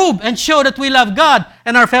 to prove and show that we love God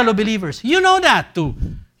and our fellow believers. You know that too.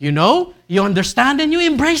 You know, you understand, and you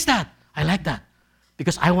embrace that. I like that.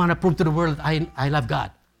 Because I want to prove to the world I love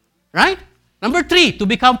God. Right? Number 3, to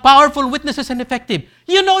become powerful witnesses and effective.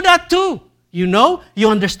 You know that too. You know, you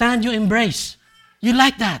understand, you embrace. You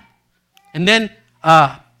like that. And then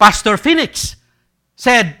Pastor Phoenix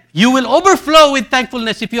said, you will overflow with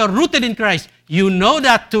thankfulness if you are rooted in Christ. You know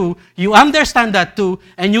that too. You understand that too.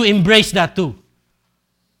 And you embrace that too.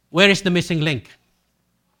 Where is the missing link?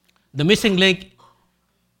 The missing link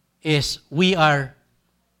is are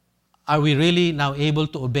we really now able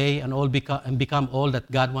to obey and become all that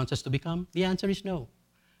God wants us to become? The answer is no.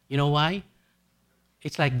 You know why?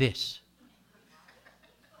 It's like this.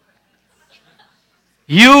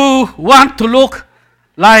 You want to look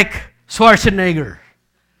like Schwarzenegger,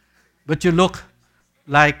 but you look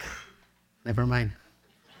like, never mind.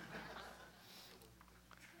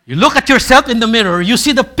 You look at yourself in the mirror, you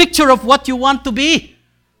see the picture of what you want to be,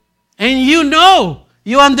 and you know,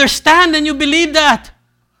 you understand, and you believe that.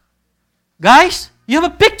 Guys, you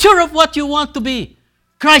have a picture of what you want to be.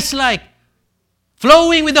 Christ-like,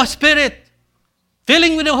 flowing with the Spirit,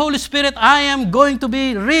 filling with the Holy Spirit. I am going to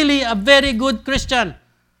be really a very good Christian.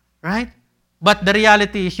 Right? But the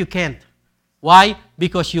reality is you can't. Why?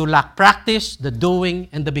 Because you lack practice, the doing,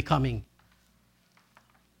 and the becoming.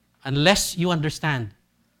 Unless you understand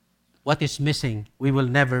what is missing, we will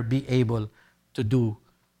never be able to do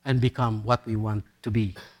and become what we want to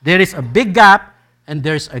be. There is a big gap, and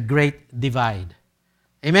there's a great divide.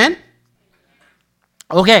 Amen?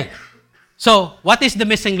 Okay. So, what is the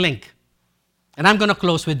missing link? And I'm going to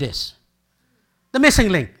close with this. The missing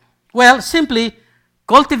link. Well, simply,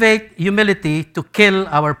 cultivate humility to kill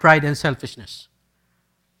our pride and selfishness.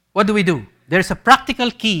 What do? There's a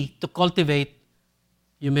practical key to cultivate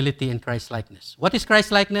humility and Christ-likeness. What is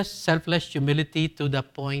Christ-likeness? Selfless humility to the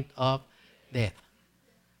point of death.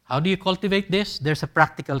 How do you cultivate this? There's a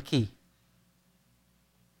practical key.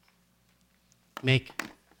 Make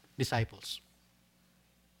disciples.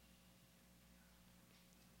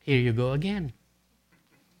 Here you go again.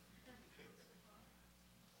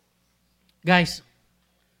 Guys,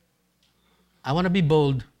 I want to be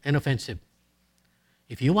bold and offensive.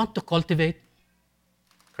 If you want to cultivate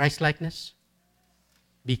Christ-likeness,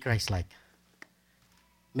 be Christ-like.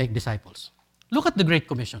 Make disciples. Look at the Great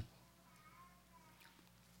Commission.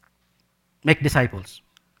 Make disciples.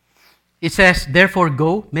 It says, therefore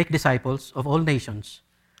go, make disciples of all nations,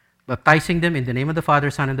 baptizing them in the name of the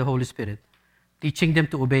Father, Son, and the Holy Spirit, teaching them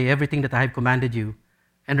to obey everything that I have commanded you,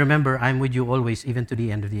 and remember, I am with you always, even to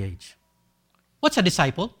the end of the age. What's a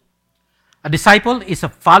disciple? A disciple is a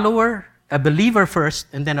follower, a believer first,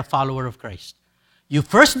 and then a follower of Christ. You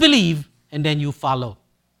first believe, and then you follow.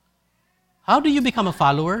 How do you become a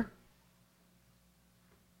follower?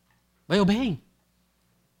 By obeying.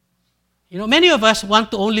 You know, many of us want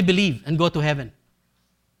to only believe and go to heaven.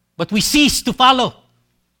 But we cease to follow.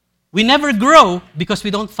 We never grow because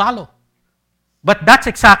we don't follow. But that's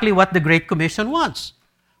exactly what the Great Commission wants.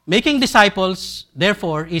 Making disciples,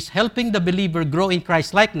 therefore, is helping the believer grow in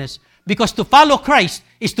Christ-likeness, because to follow Christ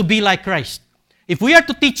is to be like Christ. If we are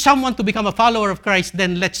to teach someone to become a follower of Christ,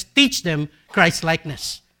 then let's teach them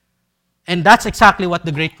Christ-likeness. And that's exactly what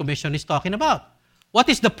the Great Commission is talking about. What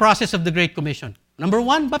is the process of the Great Commission? Number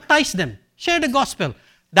 1, baptize them. Share the gospel.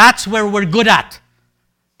 That's where we're good at.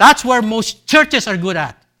 That's where most churches are good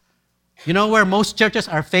at. You know where most churches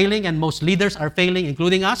are failing and most leaders are failing,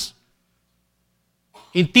 including us?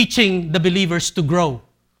 In teaching the believers to grow,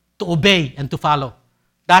 to obey, and to follow.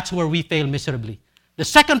 That's where we fail miserably. The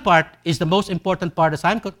second part is the most important part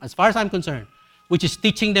as far as I'm concerned, which is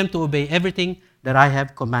teaching them to obey everything that I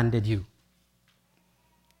have commanded you.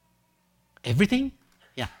 Everything?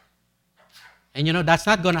 Yeah. And you know, that's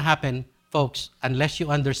not going to happen, folks, unless you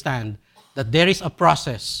understand that there is a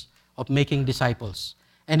process of making disciples.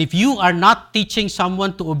 And if you are not teaching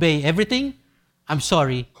someone to obey everything, I'm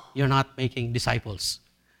sorry, you're not making disciples.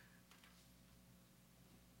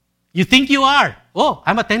 You think you are. Oh,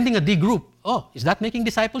 I'm attending a D group. Oh, is that making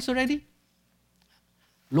disciples already?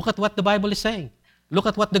 Look at what the Bible is saying. Look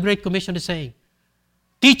at what the Great Commission is saying.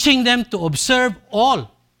 Teaching them to observe all.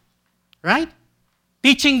 Right?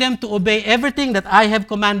 Teaching them to obey everything that I have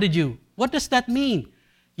commanded you. What does that mean?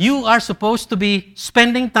 You are supposed to be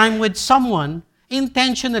spending time with someone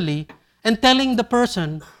intentionally and telling the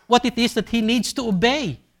person what it is that he needs to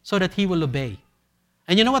obey so that he will obey.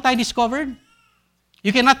 And you know what I discovered?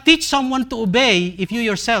 You cannot teach someone to obey if you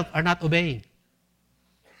yourself are not obeying.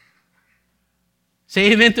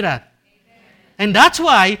 Say amen to that. Amen. And that's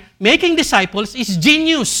why making disciples is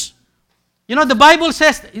genius. You know, the Bible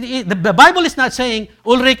says, the Bible is not saying,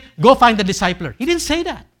 Ulrich, go find the discipler. He didn't say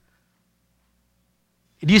that.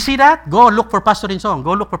 Do you see that? Go look for Pastor Insong.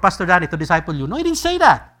 Go look for Pastor Danny to disciple you. No, he didn't say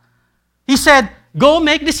that. He said, go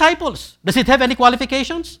make disciples. Does it have any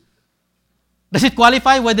qualifications? Does it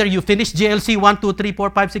qualify whether you finish JLC 1, 2, 3, 4,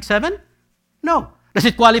 5, 6, 7? No. Does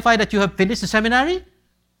it qualify that you have finished the seminary?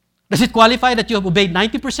 Does it qualify that you have obeyed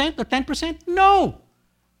 90% or 10%? No.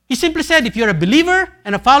 He simply said, if you're a believer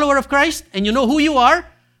and a follower of Christ and you know who you are,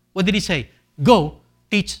 what did he say? Go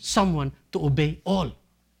teach someone to obey all.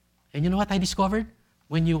 And you know what I discovered?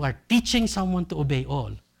 When you are teaching someone to obey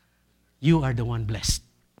all, you are the one blessed.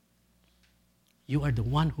 You are the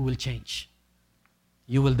one who will change.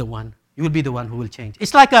 You will be the one who will change.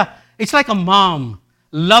 It's like a mom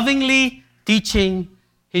lovingly teaching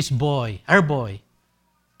her boy,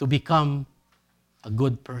 to become a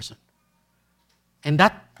good person. And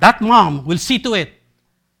that mom will see to it.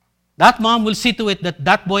 That mom will see to it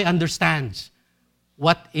that boy understands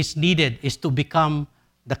what is needed is to become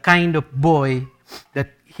the kind of boy that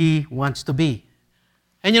he wants to be.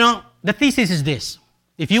 And you know, the thesis is this.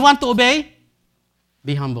 If you want to obey,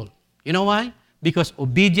 be humble. You know why? Because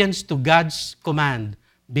obedience to God's command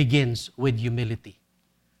begins with humility.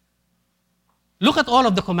 Look at all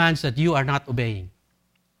of the commands that you are not obeying.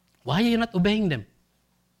 Why are you not obeying them?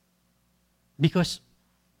 Because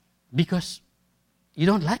you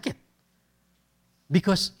don't like it.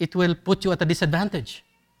 Because it will put you at a disadvantage.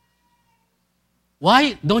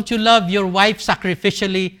 Why don't you love your wife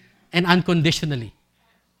sacrificially and unconditionally?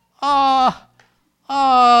 That's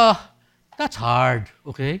hard,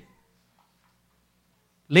 okay?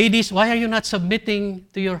 Ladies, why are you not submitting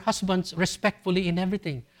to your husbands respectfully in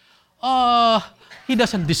everything? He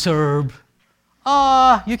doesn't deserve.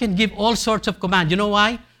 You can give all sorts of commands. You know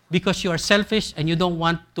why? Because you are selfish and you don't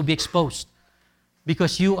want to be exposed.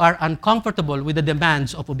 Because you are uncomfortable with the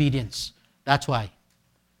demands of obedience. That's why.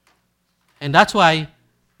 And that's why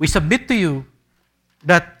we submit to you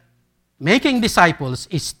that making disciples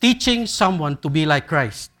is teaching someone to be like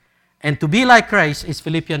Christ. And to be like Christ is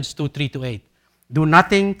Philippians 2, 3-8. Do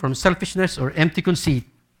nothing from selfishness or empty conceit,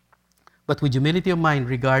 but with humility of mind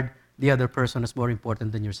regard the other person as more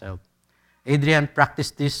important than yourself. Adrian, practice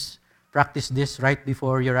this right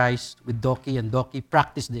before your eyes with Doki, and Doki,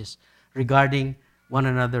 practice this regarding one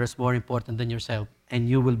another as more important than yourself, and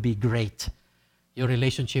you will be great. Your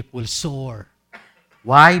relationship will soar.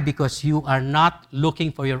 Why? Because you are not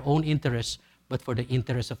looking for your own interests, but for the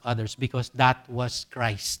interests of others, because that was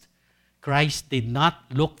Christ. Christ did not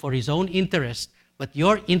look for his own interest, but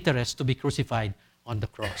your interest to be crucified on the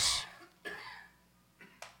cross.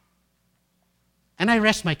 And I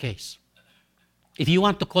rest my case. If you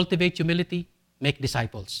want to cultivate humility, make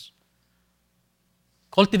disciples.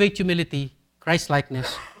 Cultivate humility,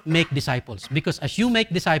 Christ-likeness, make disciples. Because as you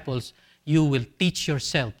make disciples, you will teach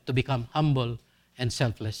yourself to become humble and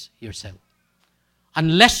selfless yourself.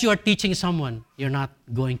 Unless you are teaching someone, you're not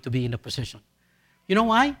going to be in a position. You know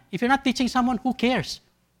why? If you're not teaching someone, who cares?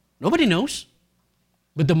 Nobody knows.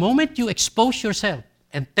 But the moment you expose yourself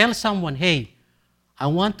and tell someone, hey, I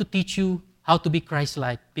want to teach you how to be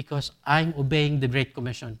Christ-like because I'm obeying the Great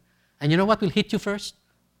Commission. And you know what will hit you first?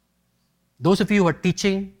 Those of you who are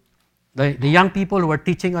teaching, the young people who are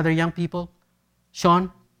teaching other young people,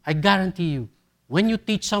 Sean, I guarantee you, when you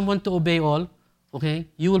teach someone to obey all, okay,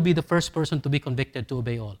 you will be the first person to be convicted to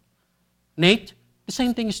obey all. Nate, the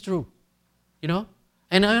same thing is true. You know?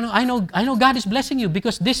 And I know God is blessing you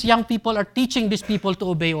because these young people are teaching these people to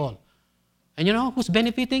obey all. And you know who's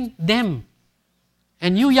benefiting? Them.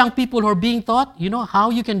 And you young people who are being taught, you know how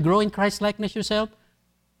you can grow in Christ-likeness yourself?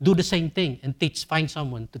 Do the same thing and teach. Find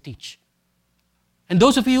someone to teach. And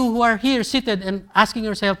those of you who are here seated and asking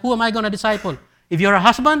yourself, who am I going to disciple? If you're a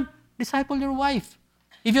husband, disciple your wife.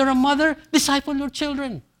 If you're a mother, disciple your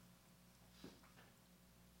children.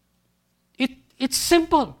 It's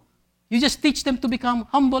simple. You just teach them to become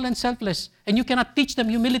humble and selfless. And you cannot teach them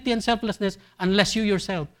humility and selflessness unless you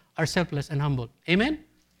yourself are selfless and humble. Amen?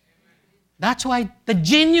 That's why the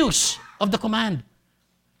genius of the command.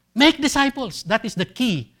 Make disciples. That is the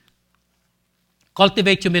key.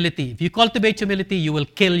 Cultivate humility. If you cultivate humility, you will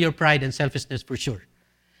kill your pride and selfishness for sure.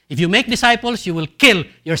 If you make disciples, you will kill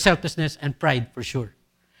your selfishness and pride for sure.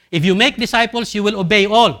 If you make disciples, you will obey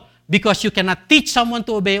all because you cannot teach someone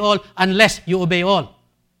to obey all unless you obey all.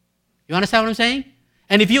 You understand what I'm saying?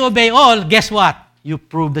 And if you obey all, guess what? You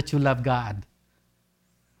prove that you love God.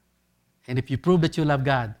 And if you prove that you love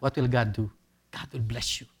God, what will God do? God will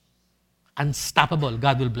bless you. Unstoppable,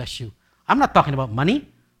 God will bless you. I'm not talking about money.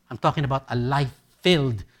 I'm talking about a life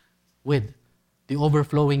filled with the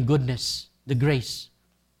overflowing goodness, the grace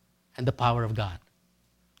and the power of God.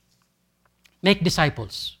 Make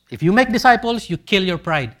disciples. If you make disciples, you kill your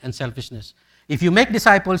pride and selfishness. If you make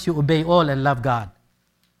disciples, you obey all and love God.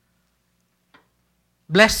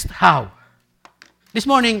 Blessed how? This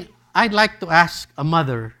morning, I'd like to ask a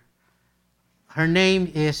mother. Her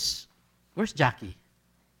name is, where's Jackie?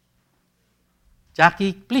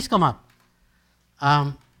 Jackie, please come up.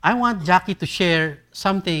 I want Jackie to share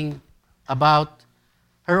something about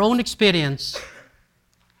her own experience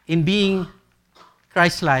in being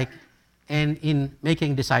Christ-like and in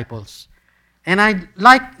making disciples. And I'd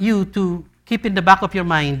like you to keep in the back of your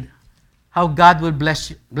mind how God will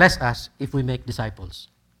bless us if we make disciples.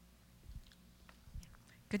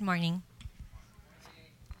 Good morning.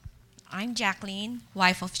 I'm Jacqueline,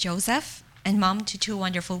 wife of Joseph and mom to two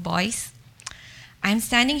wonderful boys. I'm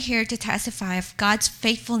standing here to testify of God's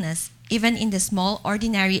faithfulness even in the small,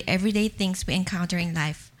 ordinary, everyday things we encounter in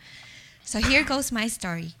life. So here goes my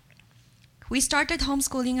story. We started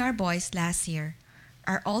homeschooling our boys last year.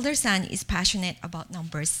 Our older son is passionate about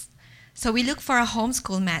numbers, so we looked for a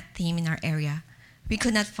homeschool math team in our area. We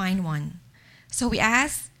could not find one. So we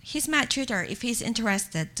asked his math tutor if he's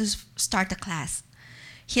interested to start a class.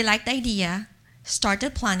 He liked the idea,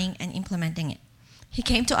 started planning and implementing it. He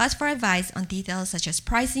came to us for advice on details such as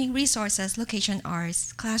pricing, resources, location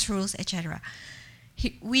hours, class rules, etc.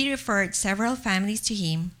 We referred several families to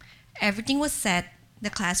him. Everything was set. The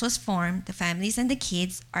class was formed. The families and the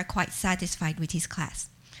kids are quite satisfied with his class.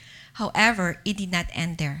 However, it did not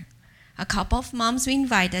end there. A couple of moms we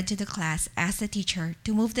invited to the class asked the teacher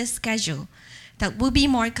to move the schedule that would be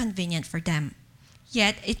more convenient for them.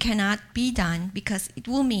 Yet it cannot be done because it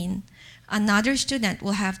will mean another student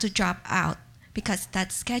will have to drop out because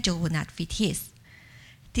that schedule would not fit his.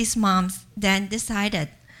 These moms then decided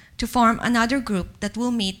to form another group that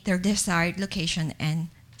will meet their desired location and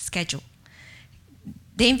schedule.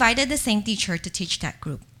 They invited the same teacher to teach that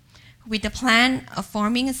group. With the plan of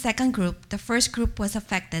forming a second group, the first group was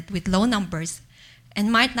affected with low numbers and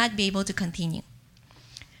might not be able to continue.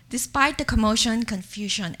 Despite the commotion,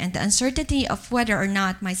 confusion, and the uncertainty of whether or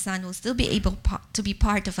not my son will still be able to be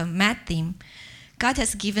part of a math team, God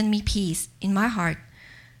has given me peace in my heart,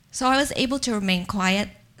 so I was able to remain quiet,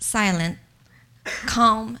 silent,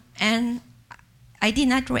 calm, and I did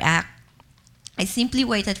not react. I simply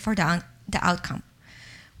waited for the outcome.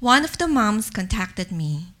 One of the moms contacted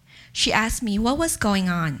me. She asked me what was going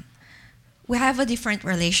on. We have a different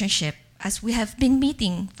relationship as we have been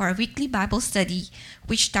meeting for a weekly Bible study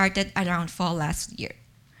which started around fall last year.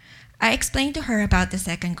 I explained to her about the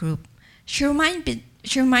second group. She reminded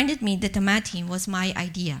me that the math team was my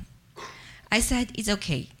idea. I said, it's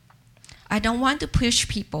okay. I don't want to push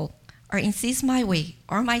people or insist my way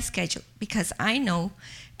or my schedule because I know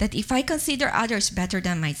that if I consider others better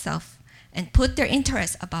than myself and put their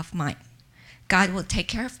interests above mine, God will take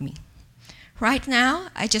care of me. Right now,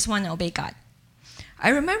 I just want to obey God. I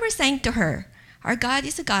remember saying to her, our God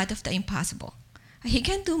is a God of the impossible. He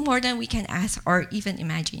can do more than we can ask or even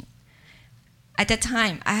imagine. At the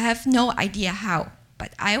time, I have no idea how,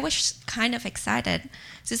 but I was kind of excited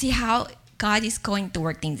to see how God is going to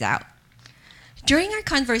work things out. During our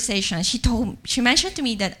conversation, she mentioned to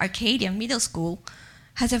me that Arcadia Middle School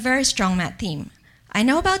has a very strong math team. I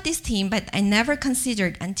know about this team, but I never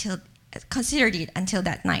considered it until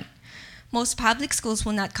that night. Most public schools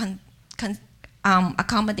will not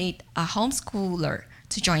accommodate a homeschooler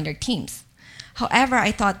to join their teams. However,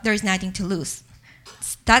 I thought there's nothing to lose.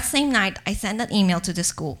 That same night, I sent an email to the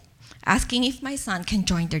school asking if my son can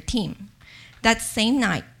join their team. That same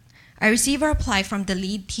night, I received a reply from the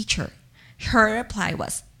lead teacher. Her reply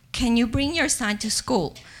was, can you bring your son to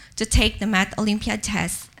school to take the Math Olympiad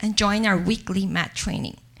test and join our weekly math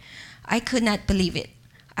training? I could not believe it.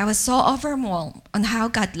 I was so overwhelmed on how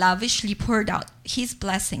God lavishly poured out his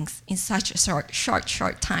blessings in such a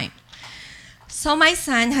short time. So my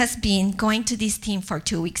son has been going to this team for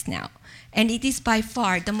 2 weeks now, and it is by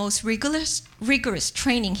far the most rigorous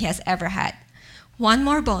training he has ever had. One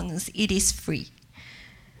more bonus, it is free.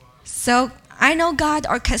 So I know God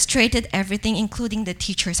orchestrated everything, including the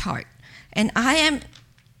teacher's heart. And I am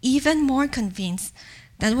even more convinced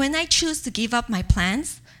that when I choose to give up my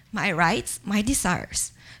plans, my rights, my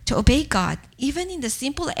desires, to obey God, even in the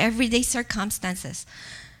simple everyday circumstances,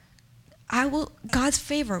 God's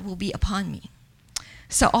favor will be upon me.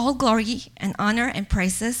 So all glory and honor and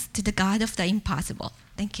praises to the God of the impossible.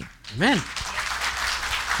 Thank you. Amen.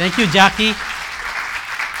 Thank you, Jackie.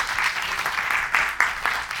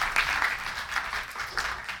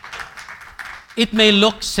 It may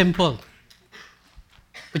look simple,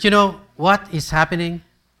 but you know what is happening?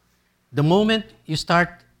 The moment you start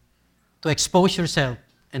to expose yourself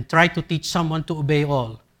and try to teach someone to obey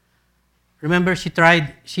all. Remember,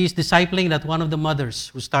 she's discipling that one of the mothers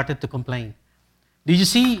who started to complain. Did you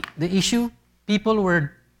see the issue? People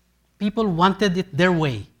wanted it their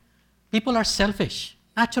way. People are selfish.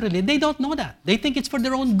 Naturally, they don't know that. They think it's for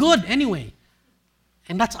their own good anyway.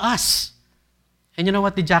 And that's us. And you know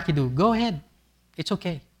what did Jackie do? Go ahead. It's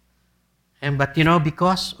okay. But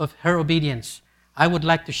because of her obedience, I would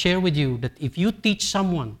like to share with you that if you teach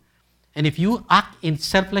someone, and if you act in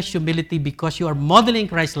selfless humility because you are modeling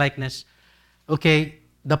Christ-likeness, okay,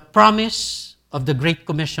 the promise of the Great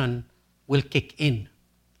Commission will kick in.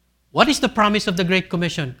 What is the promise of the Great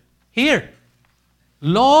Commission? Here,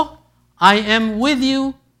 lo, I am with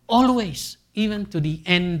you always, even to the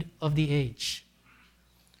end of the age.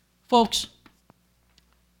 Folks,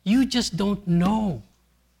 you just don't know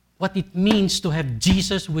what it means to have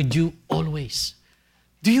Jesus with you always.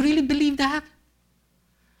 Do you really believe that?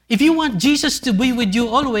 If you want Jesus to be with you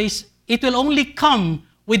always, it will only come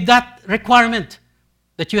with that requirement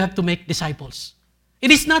that you have to make disciples.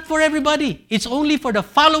 It is not for everybody. It's only for the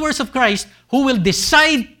followers of Christ who will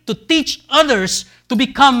decide to teach others to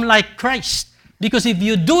become like Christ. Because if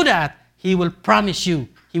you do that, He will promise you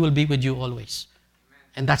He will be with you always.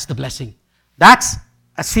 And that's the blessing. That's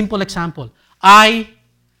a simple example. I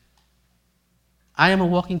am a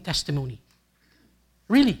walking testimony.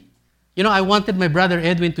 Really. I wanted my brother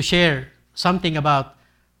Edwin to share something about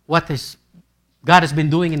what God has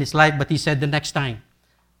been doing in his life, but he said the next time.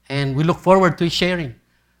 And we look forward to his sharing.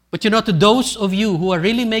 But to those of you who are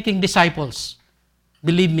really making disciples,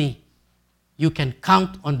 believe me, you can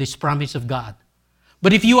count on this promise of God.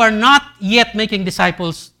 But if you are not yet making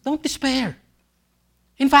disciples, don't despair.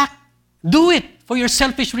 In fact, do it for your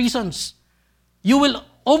selfish reasons. You will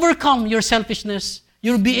overcome your selfishness.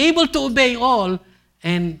 You'll be able to obey all.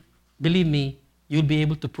 And believe me, you'll be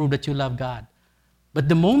able to prove that you love God. But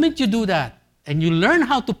the moment you do that, and you learn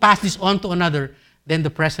how to pass this on to another, then the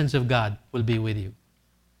presence of God will be with you.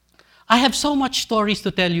 I have so much stories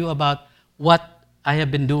to tell you about what I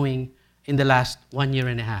have been doing in the last 1 year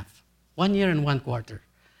and a half. 1 year and 1 quarter.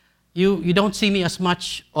 You don't see me as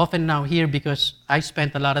much often now here because I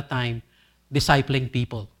spent a lot of time discipling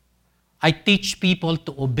people. I teach people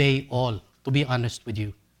to obey all, to be honest with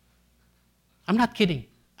you. I'm not kidding.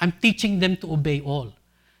 I'm teaching them to obey all.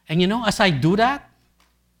 And as I do that,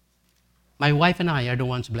 my wife and I are the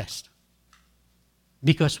ones blessed.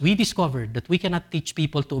 Because we discovered that we cannot teach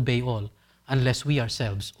people to obey all unless we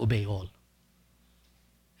ourselves obey all.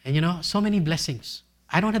 And so many blessings.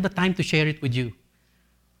 I don't have the time to share it with you.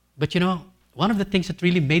 But one of the things that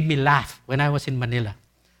really made me laugh when I was in Manila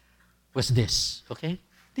was this, okay?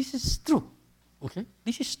 This is true, okay?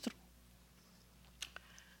 This is true.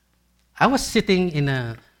 I was sitting in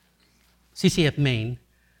a CCF Main,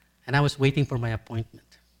 and I was waiting for my appointment.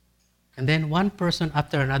 And then one person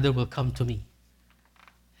after another will come to me.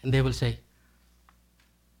 And they will say,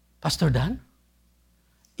 Pastor Dan,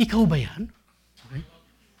 ikaw ba yan? Okay.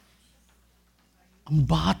 Ang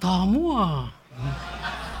bata mo ah.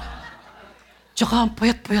 Tsaka ang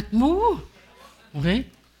payat-payat mo. Okay?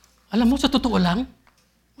 Alam mo, sa totoo lang,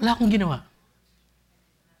 wala akong ginawa.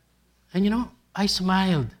 And I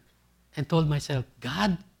smiled and told myself,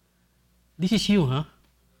 God, this is you, huh?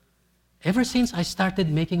 Ever since I started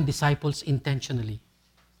making disciples intentionally,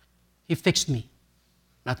 He fixed me.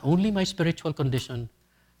 Not only my spiritual condition,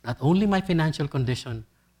 not only my financial condition,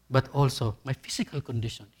 but also my physical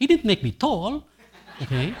condition. He didn't make me tall,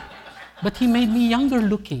 okay? But He made me younger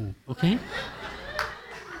looking, okay?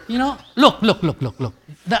 Look.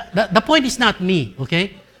 The point is not me,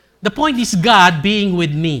 okay? The point is God being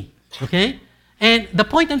with me, okay? And the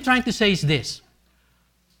point I'm trying to say is this.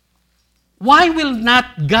 Why will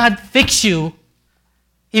not God fix you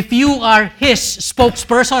if you are His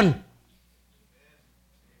spokesperson?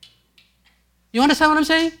 You understand what I'm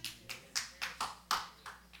saying?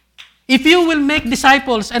 If you will make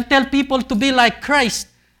disciples and tell people to be like Christ,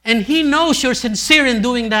 and He knows you're sincere in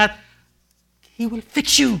doing that, He will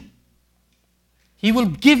fix you. He will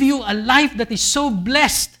give you a life that is so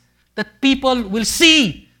blessed that people will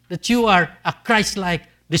see that you are a Christ-like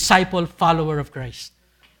disciple, follower of Christ.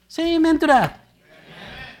 Say amen to that. Amen.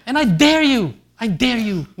 And I dare you,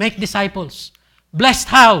 make disciples. Blessed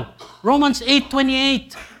how? Romans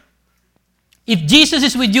 8:28. If Jesus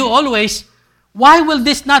is with you always, why will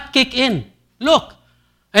this not kick in? Look,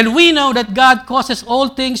 and we know that God causes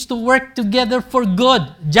all things to work together for good.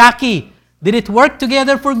 Jackie, did it work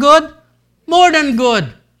together for good? More than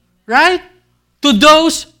good, right? To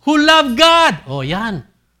those who love God. Oh, yan.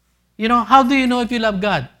 How do you know if you love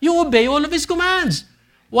God? You obey all of His commands.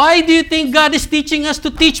 Why do you think God is teaching us to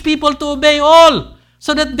teach people to obey all?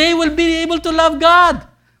 so that they will be able to love God.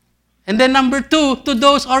 And then number 2, to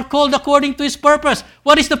those who are called according to His purpose.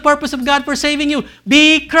 What is the purpose of God for saving you?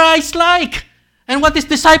 Be Christ-like. And what is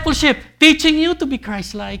discipleship? Teaching you to be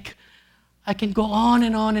Christ-like. I can go on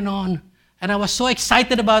and on and on. And I was so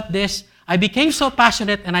excited about this. I became so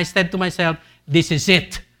passionate, and I said to myself, this is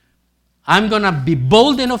it. I'm going to be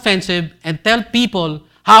bold and offensive and tell people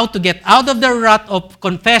how to get out of the rut of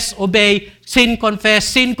confess, obey, sin,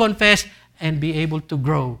 confess, and be able to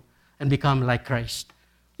grow and become like Christ.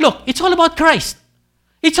 Look, it's all about Christ.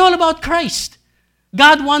 It's all about Christ.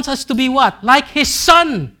 God wants us to be what? Like His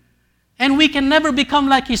Son. And we can never become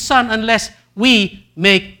like His Son unless we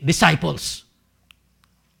make disciples.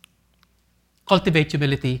 Cultivate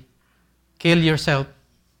humility. Kill yourself.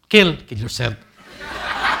 Kill yourself.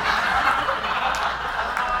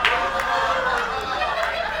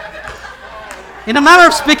 In a manner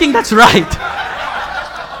of speaking, that's right.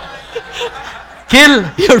 Kill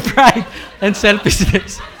your pride and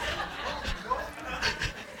selfishness.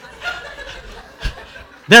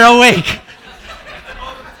 They're awake.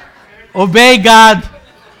 Obey God.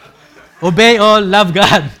 Obey all, love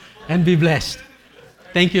God, and be blessed.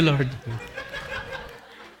 Thank you, Lord.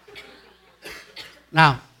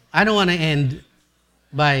 Now, I don't want to end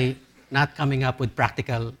by not coming up with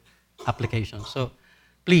practical applications. So,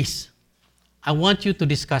 please, I want you to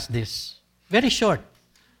discuss this. Very short.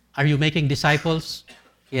 Are you making disciples?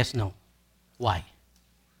 Yes, no. Why?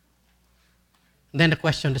 Then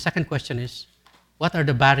the second question is, what are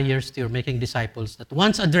the barriers to your making disciples that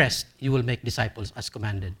once addressed, you will make disciples as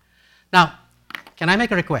commanded? Now, can I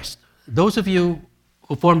make a request? Those of you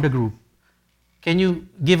who formed the group, can you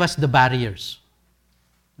give us the barriers?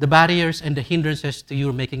 The barriers and the hindrances to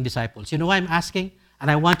you making disciples. You know why I'm asking?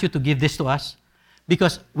 And I want you to give this to us.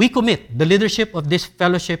 Because we commit, the leadership of this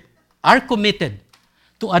fellowship are committed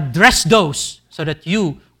to address those so that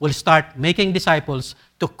you will start making disciples,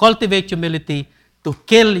 to cultivate humility, to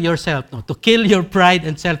kill yourself, to kill your pride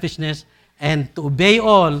and selfishness, and to obey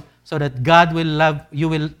all so that God will love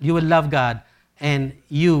you. You will love God, and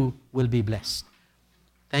you will be blessed.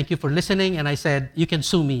 Thank you for listening. And I said you can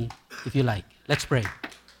sue me if you like. Let's pray.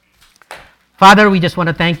 Father, we just want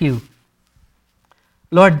to thank you.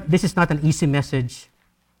 Lord, this is not an easy message,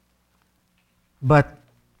 but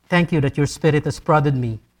thank you that your Spirit has prodded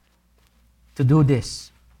me to do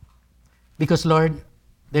this. Because, Lord,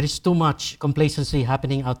 there is too much complacency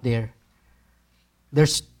happening out there.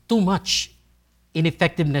 There's too much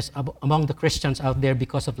ineffectiveness among the Christians out there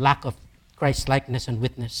because of lack of Christ-likeness and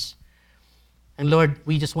witness. And Lord,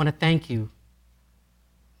 we just want to thank you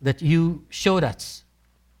that you showed us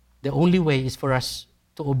the only way is for us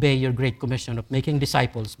to obey your great commission of making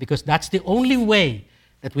disciples, because that's the only way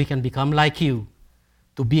that we can become like you,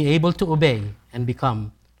 to be able to obey and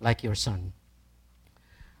become like your Son.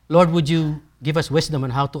 Lord, would you give us wisdom on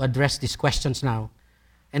how to address these questions now?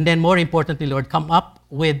 And then more importantly, Lord, come up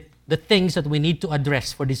with the things that we need to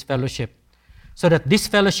address for this fellowship, so that this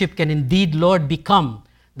fellowship can indeed, Lord, become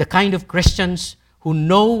the kind of Christians who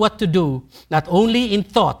know what to do, not only in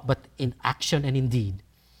thought, but in action and in deed.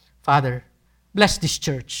 Father, bless this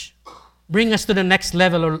church. Bring us to the next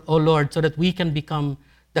level, O Lord, so that we can become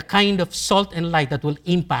the kind of salt and light that will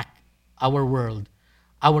impact our world,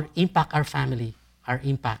 impact our family,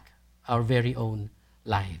 impact our very own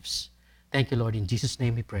lives. Thank you, Lord. In Jesus'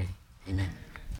 name we pray. Amen.